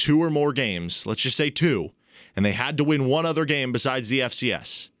win 2 or more games, let's just say 2, and they had to win one other game besides the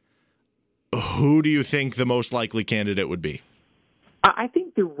FCS, who do you think the most likely candidate would be? I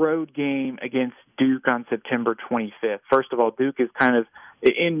think the road game against Duke on September 25th. First of all, Duke is kind of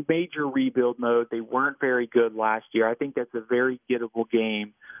in major rebuild mode. They weren't very good last year. I think that's a very gettable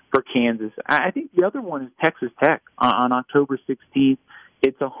game for Kansas. I think the other one is Texas Tech on October 16th.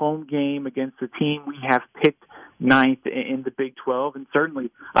 It's a home game against a team we have picked 9th in the Big 12, and certainly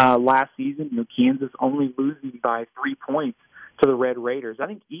last season, Kansas only losing by 3 points to the Red Raiders. I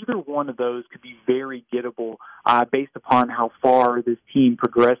think either one of those could be very gettable based upon how far this team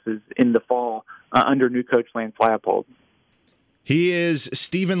progresses in the fall under new coach Lance Leipold. He is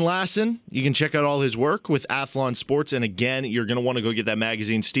Steven Lassan. You can check out all his work with Athlon Sports. And again, you're going to want to go get that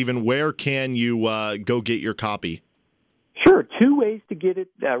magazine. Steven, where can you go get your copy? Sure. 2 ways to get it.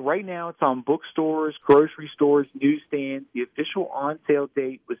 Right now it's on bookstores, grocery stores, newsstands. The official on-sale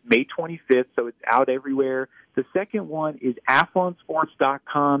date was May 25th, so it's out everywhere. The second one is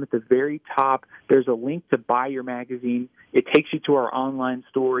athlonsports.com. At the very top, there's a link to buy your magazine. It takes you to our online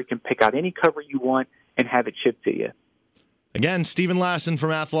store. You can pick out any cover you want and have it shipped to you. Again, Steven Lassan from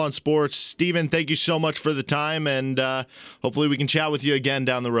Athlon Sports. Steven, thank you so much for the time, and hopefully we can chat with you again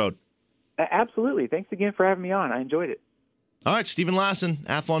down the road. Absolutely. Thanks again for having me on. I enjoyed it. All right, Steven Lassan,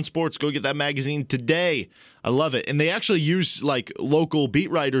 Athlon Sports. Go get that magazine today. I love it. And they actually use local beat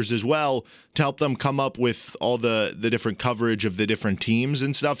writers as well to help them come up with all the different coverage of the different teams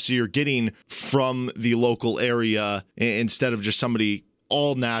and stuff. So you're getting from the local area instead of just somebody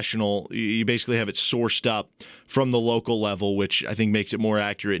all national. You basically have it sourced up from the local level, which I think makes it more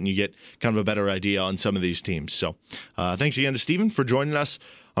accurate, and you get kind of a better idea on some of these teams. So thanks again to Steven for joining us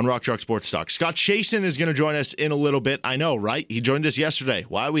on Rock Chalk Sports Talk. Scott Chasen is going to join us in a little bit. I know, right? He joined us yesterday.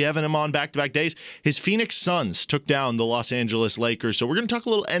 Why are we having him on back-to-back days? His Phoenix Suns took down the Los Angeles Lakers. So we're going to talk a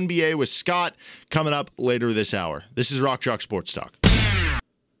little NBA with Scott coming up later this hour. This is Rock Chalk Sports Talk.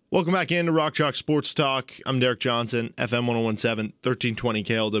 Welcome back into Rock Chalk Sports Talk. I'm Derek Johnson, FM 1017, 1320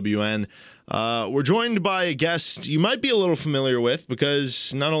 KLWN. We're joined by a guest you might be a little familiar with,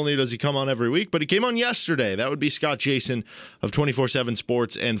 because not only does he come on every week, but he came on yesterday. That would be Scott Chasen of 247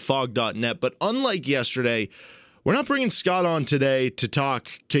 Sports and Fog.net. But unlike yesterday, we're not bringing Scott on today to talk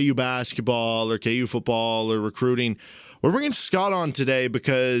KU basketball or KU football or recruiting. We're bringing Scott on today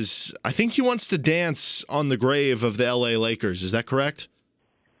because I think he wants to dance on the grave of the LA Lakers. Is that correct?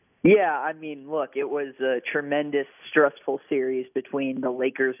 Yeah, I mean, look, it was a tremendous, stressful series between the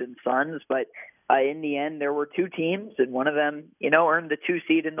Lakers and Suns, but in the end, there were 2 teams, and one of them, earned the 2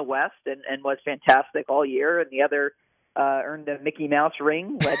 seed in the West and was fantastic all year, and the other earned a Mickey Mouse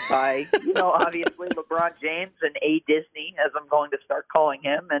ring led by, obviously LeBron James and A. Disney, as I'm going to start calling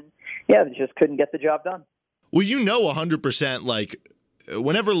him, and yeah, they just couldn't get the job done. Well, 100%,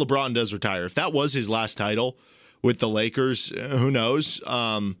 whenever LeBron does retire, if that was his last title with the Lakers, who knows?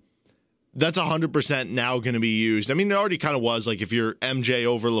 That's 100% now going to be used. I mean, it already kind of was. If you're MJ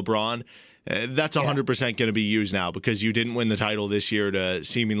over LeBron, that's 100% going to be used now because you didn't win the title this year to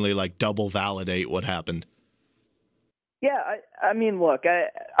seemingly double validate what happened. Yeah, I mean, look,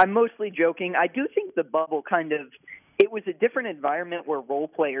 I'm mostly joking. I do think the bubble it was a different environment where role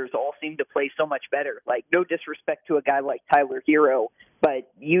players all seemed to play so much better. No disrespect to a guy like Tyler Hero,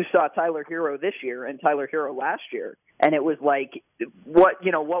 but you saw Tyler Hero this year and Tyler Hero last year. And it was what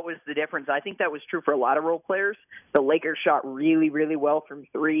was the difference? I think that was true for a lot of role players. The Lakers shot really, really well from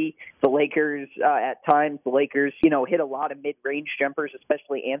 3. The Lakers, at times, hit a lot of mid-range jumpers,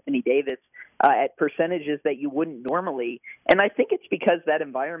 especially Anthony Davis, at percentages that you wouldn't normally. And I think it's because that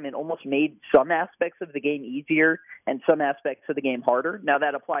environment almost made some aspects of the game easier and some aspects of the game harder. Now,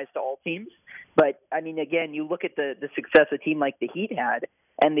 that applies to all teams. But, I mean, again, you look at the success a team like the Heat had,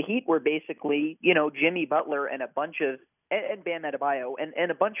 and the Heat were basically, Jimmy Butler and a bunch of and Bam Adebayo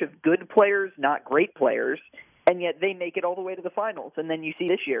and a bunch of good players, not great players, and yet they make it all the way to the finals. And then you see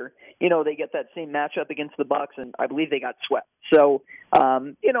this year, they get that same matchup against the Bucks, and I believe they got swept. So,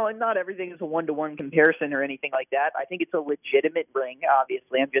 and not everything is a one-to-one comparison or anything like that. I think it's a legitimate ring.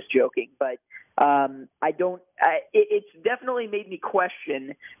 Obviously, I'm just joking, but it's definitely made me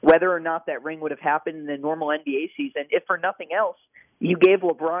question whether or not that ring would have happened in the normal NBA season. If for nothing else, you gave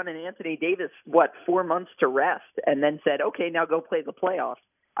LeBron and Anthony Davis, 4 months to rest and then said, okay, now go play the playoffs.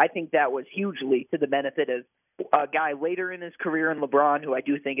 I think that was hugely to the benefit of a guy later in his career in LeBron, who I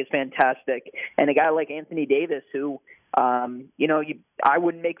do think is fantastic, and a guy like Anthony Davis, who, I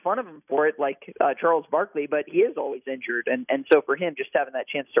wouldn't make fun of him for it like Charles Barkley, but he is always injured. And so for him, just having that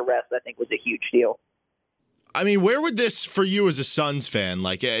chance to rest, I think was a huge deal. I mean, where would this, for you as a Suns fan,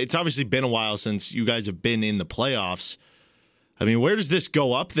 like, it's obviously been a while since you guys have been in the playoffs. I mean, where does this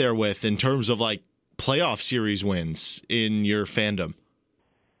go up there with in terms of, like, playoff series wins in your fandom?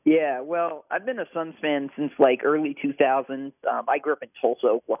 Yeah, well, I've been a Suns fan since like early 2000s. I grew up in Tulsa,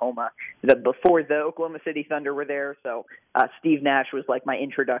 Oklahoma, before the Oklahoma City Thunder were there. So Steve Nash was like my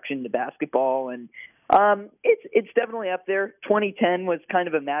introduction to basketball, and it's definitely up there. 2010 was kind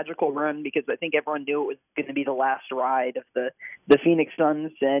of a magical run because I think everyone knew it was going to be the last ride of the Phoenix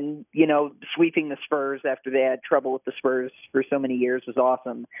Suns, and sweeping the Spurs after they had trouble with the Spurs for so many years was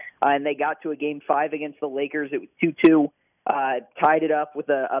awesome. And they got to a Game 5 against the Lakers. It was 2-2. Tied it up with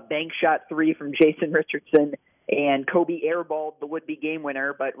a bank shot three from Jason Richardson, and Kobe airballed the would-be game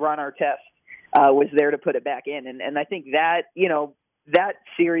winner, but Ron Artest was there to put it back in. And I think that, that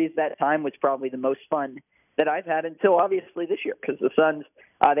series, that time was probably the most fun that I've had until obviously this year, because the Suns,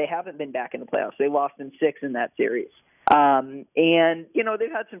 they haven't been back in the playoffs. They lost in 6 in that series. And,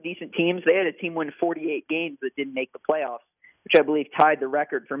 they've had some decent teams. They had a team win 48 games that didn't make the playoffs, which I believe tied the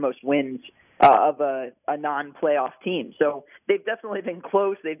record for most wins of a non-playoff team. So they've definitely been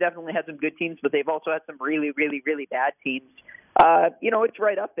close. They've definitely had some good teams, but they've also had some really, really, really bad teams. It's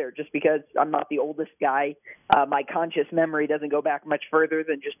right up there just because I'm not the oldest guy. My conscious memory doesn't go back much further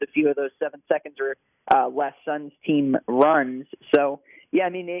than just a few of those 7 seconds or less Suns team runs. So, yeah,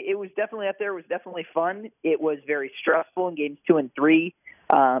 I mean, it was definitely up there. It was definitely fun. It was very stressful in games 2 and 3.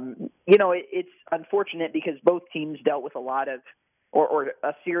 It's unfortunate because both teams dealt with a lot of or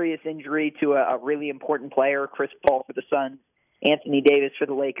a serious injury to a really important player, Chris Paul for the Suns, Anthony Davis for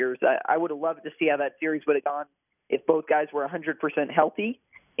the Lakers. I would have loved to see how that series would have gone if both guys were 100% healthy.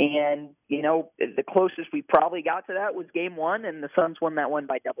 And, the closest we probably got to that was Game 1, and the Suns won that one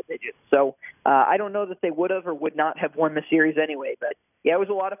by double digits. So I don't know that they would have or would not have won the series anyway. But, yeah, it was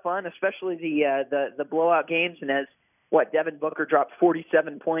a lot of fun, especially the blowout games. And as Devin Booker dropped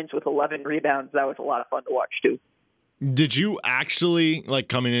 47 points with 11 rebounds, that was a lot of fun to watch, too. Did you actually,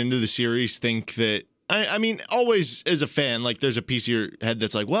 coming into the series, think that, I mean, always as a fan, there's a piece of your head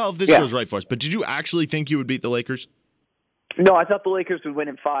that's like, well, if this goes right for us. But did you actually think you would beat the Lakers? No, I thought the Lakers would win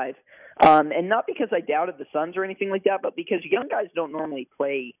in 5. And not because I doubted the Suns or anything like that, but because young guys don't normally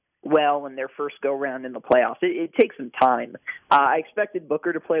play well in their first go-round in the playoffs. It takes some time. I expected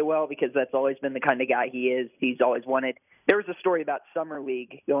Booker to play well because that's always been the kind of guy he is. He's always wanted. There was a story about Summer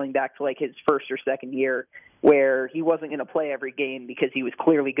League going back to his first or second year where he wasn't going to play every game because he was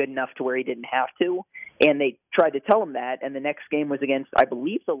clearly good enough to where he didn't have to. And they tried to tell him that. And the next game was against, I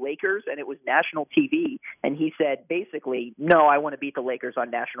believe, the Lakers, and it was national TV. And he said, basically, no, I want to beat the Lakers on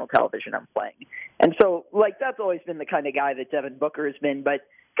national television. I'm playing. And so, that's always been the kind of guy that Devin Booker has been. But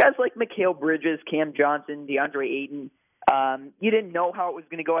guys like Mikal Bridges, Cam Johnson, DeAndre Ayton, you didn't know how it was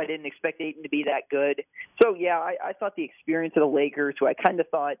going to go. I didn't expect Ayton to be that good. So, yeah, I thought the experience of the Lakers, who I kind of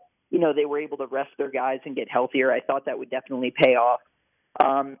thought, they were able to rest their guys and get healthier, I thought that would definitely pay off.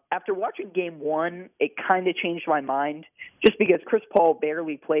 After watching Game 1, it kind of changed my mind just because Chris Paul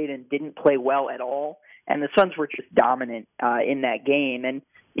barely played and didn't play well at all, and the Suns were just dominant in that game. And,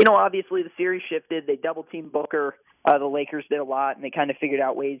 obviously the series shifted. They double-teamed Booker. The Lakers did a lot, and they kind of figured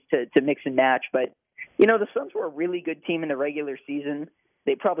out ways to mix and match. But, the Suns were a really good team in the regular season.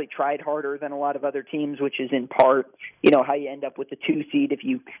 They probably tried harder than a lot of other teams, which is in part, how you end up with the 2 seed if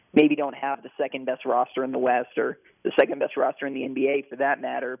you maybe don't have the second best roster in the West or the second best roster in the NBA for that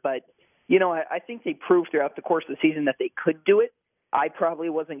matter. But, I think they proved throughout the course of the season that they could do it. I probably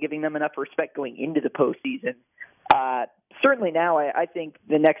wasn't giving them enough respect going into the postseason. Certainly now I think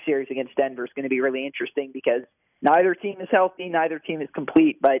the next series against Denver is going to be really interesting because neither team is healthy, neither team is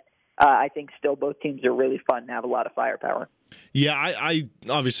complete, but I think still both teams are really fun and have a lot of firepower. Yeah, I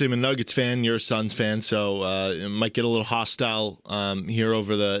obviously am a Nuggets fan. You're a Suns fan, so it might get a little hostile here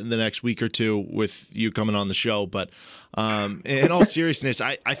over the next week or two with you coming on the show. But in all seriousness,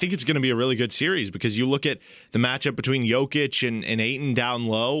 I think it's going to be a really good series because you look at the matchup between Jokic and Ayton down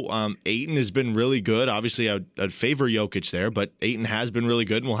low. Ayton has been really good. Obviously, I'd favor Jokic there, but Ayton has been really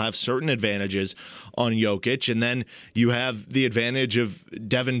good and will have certain advantages on Jokic. And then you have the advantage of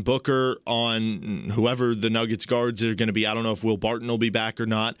Devin Booker on whoever the Nuggets guards are going to be. I don't know if Will Barton will be back or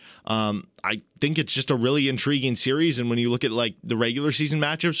not. I think it's just a really intriguing series. And when you look at the regular season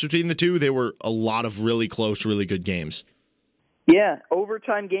matchups between the two, they were a lot of really close, really good games. Yeah,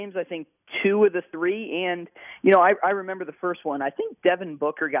 overtime games, I think 2 of the 3. And, you know, I remember the first one. I think Devin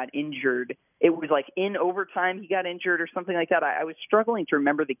Booker got injured. It was like in overtime he got injured or something like that. I was struggling to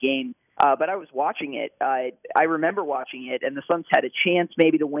remember the game, but I was watching it. I remember watching it, and the Suns had a chance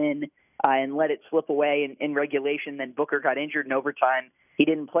maybe to win and let it slip away in regulation. Then Booker got injured in overtime. He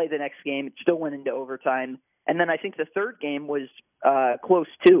didn't play the next game. It still went into overtime. And then I think the third game was close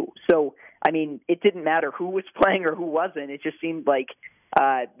too. So, I mean, it didn't matter who was playing or who wasn't. It just seemed like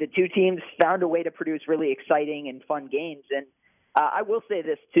the two teams found a way to produce really exciting and fun games. And I will say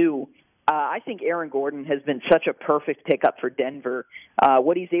this too. I think Aaron Gordon has been such a perfect pickup for Denver.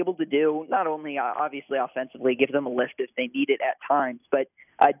 What he's able to do, not only obviously offensively, give them a lift if they need it at times, but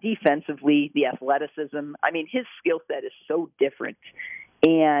defensively, the athleticism. I mean, his skill set is so different.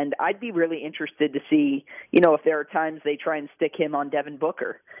 And I'd be really interested to see, you know, if there are times they try and stick him on Devin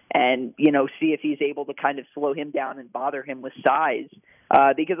Booker and, you know, see if he's able to kind of slow him down and bother him with size.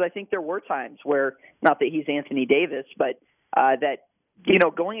 Because I think there were times where, not that he's Anthony Davis, but that, you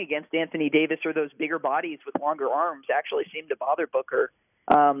know, going against Anthony Davis or those bigger bodies with longer arms actually seemed to bother Booker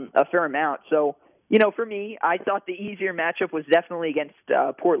a fair amount. So, you know, for me, I thought the easier matchup was definitely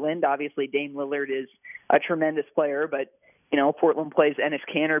against Portland. Obviously, Dame Lillard is a tremendous player, but you know, Portland plays Enes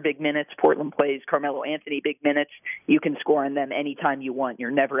Kanter big minutes. Portland plays Carmelo Anthony big minutes. You can score on them anytime you want.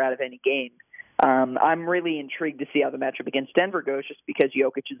 You're never out of any game. I'm really intrigued to see how the matchup against Denver goes just because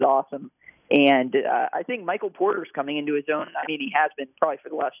Jokic is awesome. And I think Michael Porter's coming into his own. I mean, he has been probably for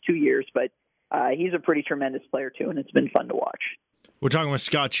the last 2 years, but he's a pretty tremendous player too, and it's been fun to watch. We're talking with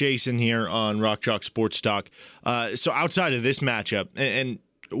Scott Chasen here on Rock Chalk Sports Talk. So outside of this matchup, and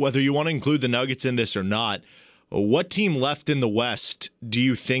whether you want to include the Nuggets in this or not, what team left in the West do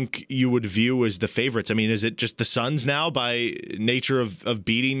you think you would view as the favorites? I mean, is it just the Suns now by nature of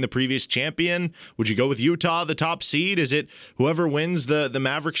beating the previous champion? Would you go with Utah, the top seed? Is it whoever wins the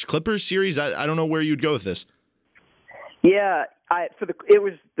Mavericks-Clippers series? I don't know where you'd go with this. Yeah, it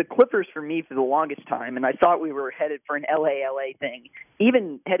was the Clippers for me for the longest time, and I thought we were headed for an LA thing.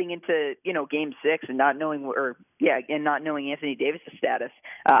 Even heading into Game 6 and not knowing Anthony Davis' status,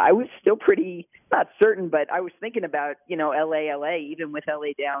 I was still pretty not certain, but I was thinking about LA even with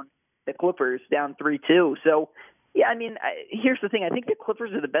LA down, the Clippers down 3-2. So yeah, I mean, here's the thing: I think the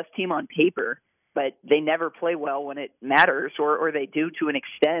Clippers are the best team on paper, but they never play well when it matters, or they do to an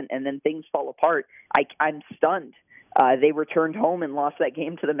extent, and then things fall apart. I'm stunned. They returned home and lost that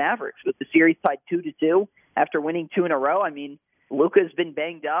game to the Mavericks with the series tied 2-2 after winning 2 in a row. I mean, Luka's been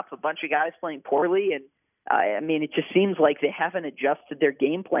banged up, a bunch of guys playing poorly, and I mean, it just seems like they haven't adjusted their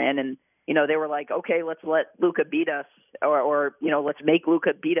game plan. And they were like, okay, let's let Luka beat us, or let's make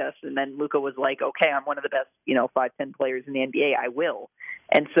Luka beat us. And then Luka was like, okay, I'm one of the best 5-10 players in the NBA. I will.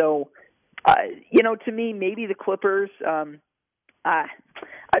 And so, to me, maybe the Clippers.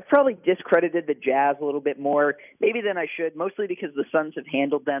 I've probably discredited the Jazz a little bit more, maybe than I should, mostly because the Suns have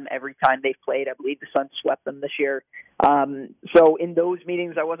handled them every time they've played. I believe the Suns swept them this year. So in those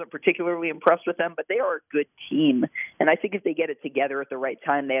meetings, I wasn't particularly impressed with them, but they are a good team. And I think if they get it together at the right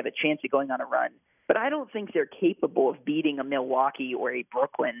time, they have a chance of going on a run. But I don't think they're capable of beating a Milwaukee or a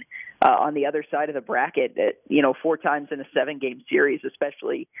Brooklyn on the other side of the bracket, 4 times in a 7-game series,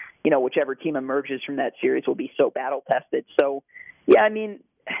 especially, whichever team emerges from that series will be so battle-tested. So, yeah, I mean,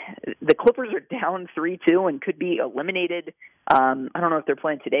 the Clippers are down 3-2 and could be eliminated. I don't know if they're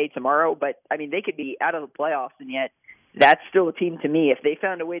playing today, tomorrow, but, I mean, they could be out of the playoffs, and yet that's still a team to me. If they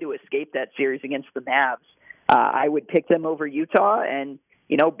found a way to escape that series against the Mavs, I would pick them over Utah, and,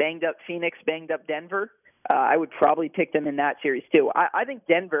 banged up Phoenix, banged up Denver. I would probably pick them in that series, too. I think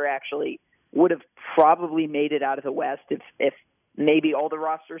Denver actually would have probably made it out of the West if maybe all the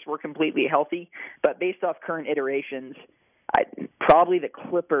rosters were completely healthy, but based off current iterations, probably the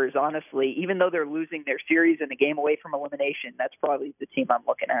Clippers, honestly, even though they're losing their series and a game away from elimination, that's probably the team I'm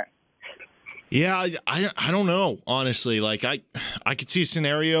looking at. Yeah, I don't know, honestly. Like, I could see a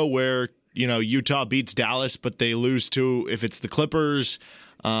scenario where, Utah beats Dallas, but they lose to, if it's the Clippers.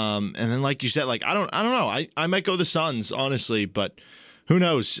 And then, like you said, like, I don't know. I might go the Suns, honestly, but who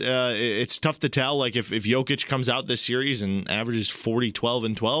knows? It's tough to tell. Like, if Jokic comes out this series and averages 40, 12,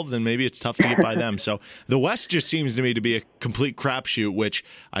 and 12, then maybe it's tough to get by them. So the West just seems to me to be a complete crapshoot, which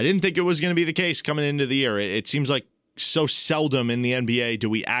I didn't think it was going to be the case coming into the year. It seems like so seldom in the NBA do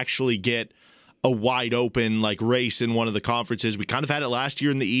we actually get a wide open race in one of the conferences. We kind of had it last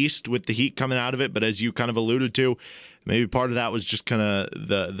year in the East with the Heat coming out of it, but as you kind of alluded to, maybe part of that was just kind of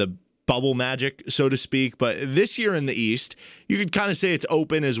the bubble magic, so to speak. But this year in the East, you could kind of say it's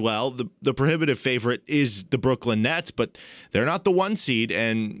open as well. The prohibitive favorite is the Brooklyn Nets, but they're not the 1 seed,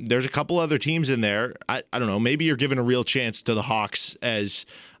 and there's a couple other teams in there. I don't know, maybe you're giving a real chance to the Hawks as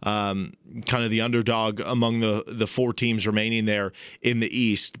kind of the underdog among the 4 teams remaining there in the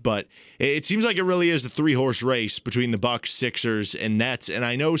East. But it seems like it really is a 3-horse race between the Bucks, Sixers, and Nets. And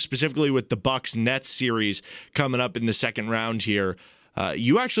I know specifically with the Bucks-Nets series coming up in the second round here,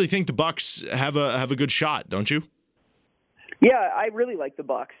 you actually think the Bucks have a good shot, don't you? Yeah, I really like the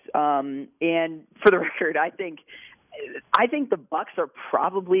Bucks. And for the record, I think the Bucks are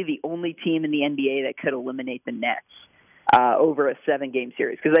probably the only team in the NBA that could eliminate the Nets over a 7-game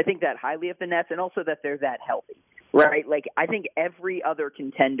series, because I think that highly of the Nets, and also that they're that healthy, right? Like, I think every other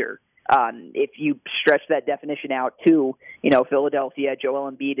contender, if you stretch that definition out to, Philadelphia, Joel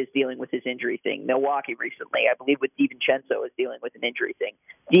Embiid is dealing with his injury thing. Milwaukee recently, I believe with DiVincenzo, is dealing with an injury thing.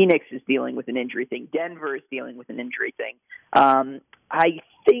 Phoenix is dealing with an injury thing. Denver is dealing with an injury thing. I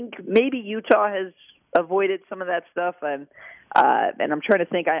think maybe Utah has avoided some of that stuff. And I'm trying to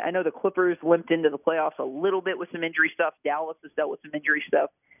think. I know the Clippers limped into the playoffs a little bit with some injury stuff. Dallas has dealt with some injury stuff.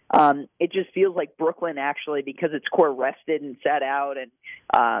 It just feels like Brooklyn, actually, because its core rested and sat out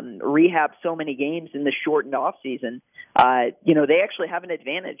and rehabbed so many games in the shortened off season, they actually have an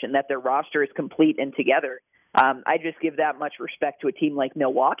advantage in that their roster is complete and together. I just give that much respect to a team like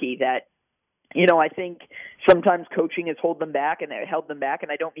Milwaukee that, I think sometimes coaching has held them back, and I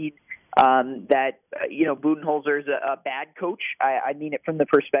don't mean that, Budenholzer is a bad coach. I mean it from the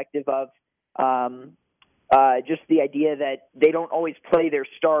perspective of just the idea that they don't always play their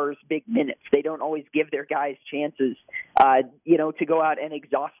stars big minutes. They don't always give their guys chances, to go out and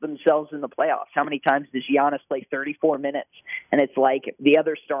exhaust themselves in the playoffs. How many times does Giannis play 34 minutes? And it's like the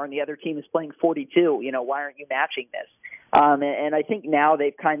other star and the other team is playing 42. Why aren't you matching this? And I think now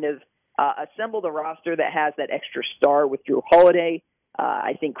they've kind of assembled a roster that has that extra star with Jrue Holiday.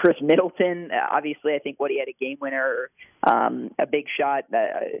 I think Chris Middleton, obviously, I think he had a game winner, a big shot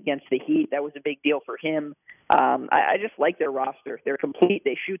against the Heat. That was a big deal for him. I just like their roster. They're complete.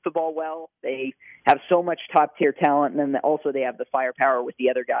 They shoot the ball well. They have so much top-tier talent, and then also they have the firepower with the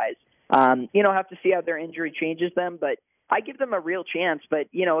other guys. Have to see how their injury changes them, but I give them a real chance. But,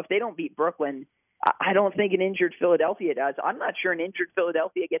 if they don't beat Brooklyn, I don't think an injured Philadelphia does. I'm not sure an injured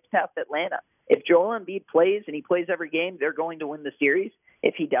Philadelphia gets past Atlanta. If Joel Embiid plays, and he plays every game, they're going to win the series.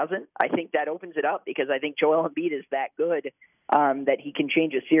 If he doesn't, I think that opens it up, because I think Joel Embiid is that good that he can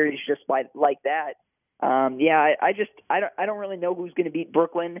change a series just like that. I don't really know who's going to beat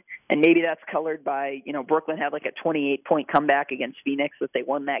Brooklyn, and maybe that's colored by, Brooklyn had like a 28-point comeback against Phoenix that they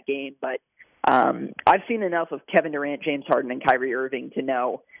won that game. But I've seen enough of Kevin Durant, James Harden, and Kyrie Irving to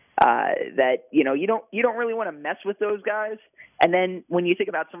know that you don't really want to mess with those guys. And then when you think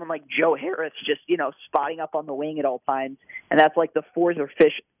about someone like Joe Harris just spotting up on the wing at all times, and that's like the 4th or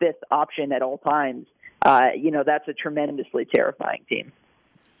 5th option at all times, that's a tremendously terrifying team.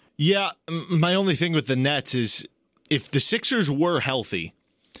 Yeah, my only thing with the Nets is if the Sixers were healthy,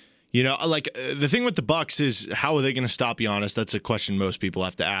 the thing with the Bucks is how are they going to stop Giannis? That's a question most people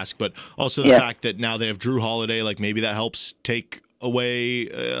have to ask. But also the fact that now they have Jrue Holiday, like maybe that helps take away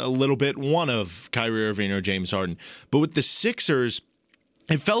a little bit one of Kyrie Irving or James Harden. But with the Sixers,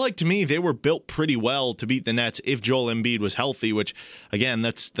 it felt like to me they were built pretty well to beat the Nets if Joel Embiid was healthy, which, again,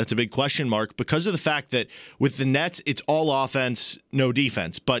 that's a big question mark because of the fact that with the Nets, it's all offense, no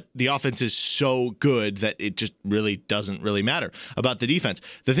defense. But the offense is so good that it just really doesn't really matter about the defense.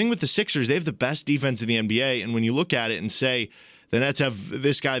 The thing with the Sixers, they have the best defense in the NBA, and when you look at it and say, the Nets have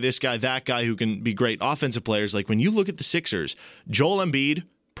this guy, that guy who can be great offensive players. Like when you look at the Sixers, Joel Embiid,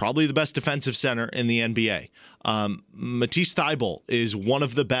 probably the best defensive center in the NBA. Matisse Thybulle is one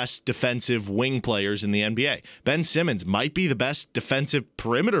of the best defensive wing players in the NBA. Ben Simmons might be the best defensive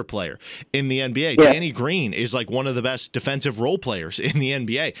perimeter player in the NBA. Yeah. Danny Green is like one of the best defensive role players in the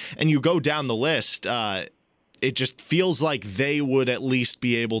NBA. And you go down the list, it just feels like they would at least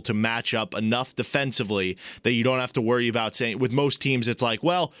be able to match up enough defensively that you don't have to worry about saying, with most teams, it's like,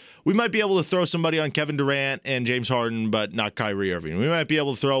 well, we might be able to throw somebody on Kevin Durant and James Harden, but not Kyrie Irving. We might be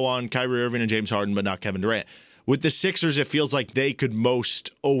able to throw on Kyrie Irving and James Harden, but not Kevin Durant. With the Sixers, it feels like they could most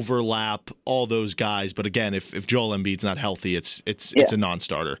overlap all those guys. But again, if Joel Embiid's not healthy, it's a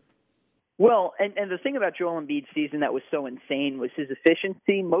non-starter. Well, and the thing about Joel Embiid's season that was so insane was his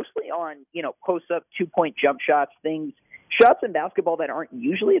efficiency, mostly on, post-up 2-point jump shots, shots in basketball that aren't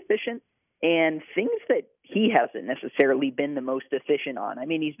usually efficient, and things that he hasn't necessarily been the most efficient on. I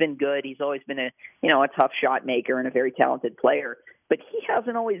mean, he's been good. He's always been a tough shot maker and a very talented player. but he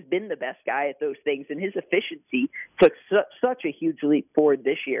hasn't always been the best guy at those things, and his efficiency took such a huge leap forward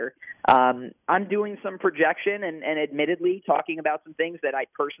this year. I'm doing some projection and admittedly talking about some things that I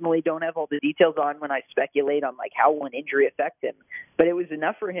personally don't have all the details on when I speculate on like how one injury affect him. But it was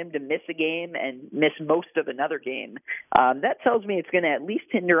enough for him to miss a game and miss most of another game. That tells me it's going to at least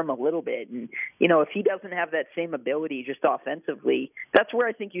hinder him a little bit. And, if he doesn't have that same ability just offensively, that's where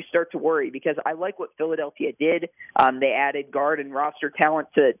I think you start to worry, because I like what Philadelphia did. They added guard and roster talent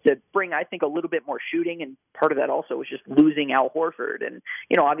to bring, I think, a little bit more shooting. And part of that also was just losing Al Horford. And,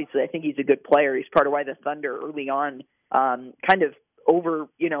 obviously I think he's a good player. He's part of why the Thunder early on kind of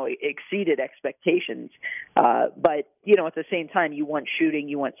exceeded expectations. But, at the same time, you want shooting,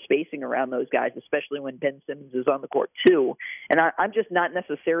 you want spacing around those guys, especially when Ben Simmons is on the court too. And I'm just not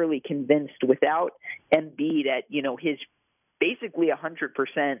necessarily convinced without Embiid at, his basically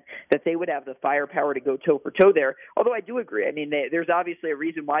 100% that they would have the firepower to go toe for toe there. Although I do agree. I mean, there's obviously a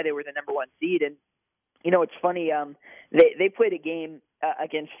reason why they were the number one seed. And, it's funny. They played a game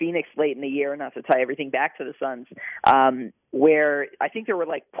against Phoenix late in the year, not to tie everything back to the Suns, where I think there were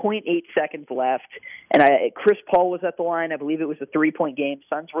like 0.8 seconds left, and Chris Paul was at the line. I believe it was a 3-point game.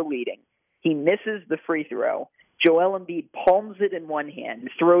 Suns were leading. He misses the free throw. Joel Embiid palms it in one hand,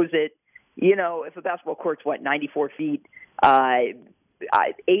 throws it, if a basketball court's 94 feet,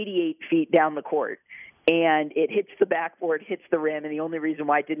 88 feet down the court, and it hits the backboard, hits the rim, and the only reason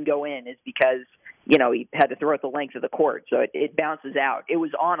why it didn't go in is because he had to throw it the length of the court, so it bounces out. It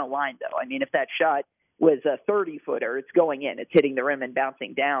was on a line, though. I mean, if that shot was a 30-footer, it's going in. It's hitting the rim and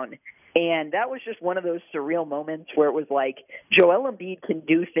bouncing down. And that was just one of those surreal moments where it was like Joel Embiid can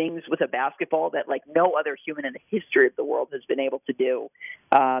do things with a basketball that like no other human in the history of the world has been able to do.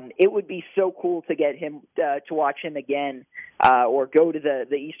 It would be so cool to get him to watch him again or go to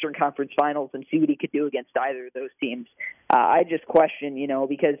the Eastern Conference Finals and see what he could do against either of those teams. I just question,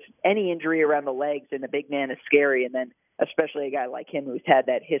 because any injury around the legs in a big man is scary, and then especially a guy like him who's had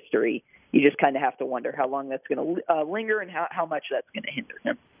that history, you just kind of have to wonder how long that's going to linger and how much that's going to hinder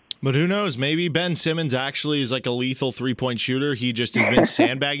him. But who knows? Maybe Ben Simmons actually is like a lethal three-point shooter. He just has been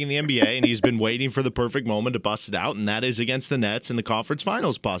sandbagging the NBA, and he's been waiting for the perfect moment to bust it out, and that is against the Nets in the conference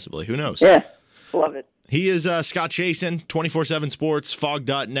finals, possibly. Who knows? Yeah, love it. He is Scott Chasen, 24/7 Sports,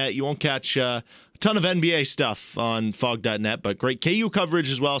 Fog.net. You won't catch a ton of NBA stuff on Fog.net, but great KU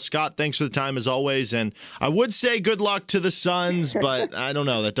coverage as well. Scott, thanks for the time as always. And I would say good luck to the Suns, but I don't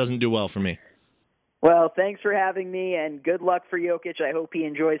know. That doesn't do well for me. Well, thanks for having me, and good luck for Jokic. I hope he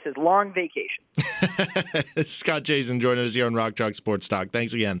enjoys his long vacation. Scott Chasen joining us here on Rock Chalk Sports Talk.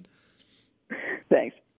 Thanks again. Thanks.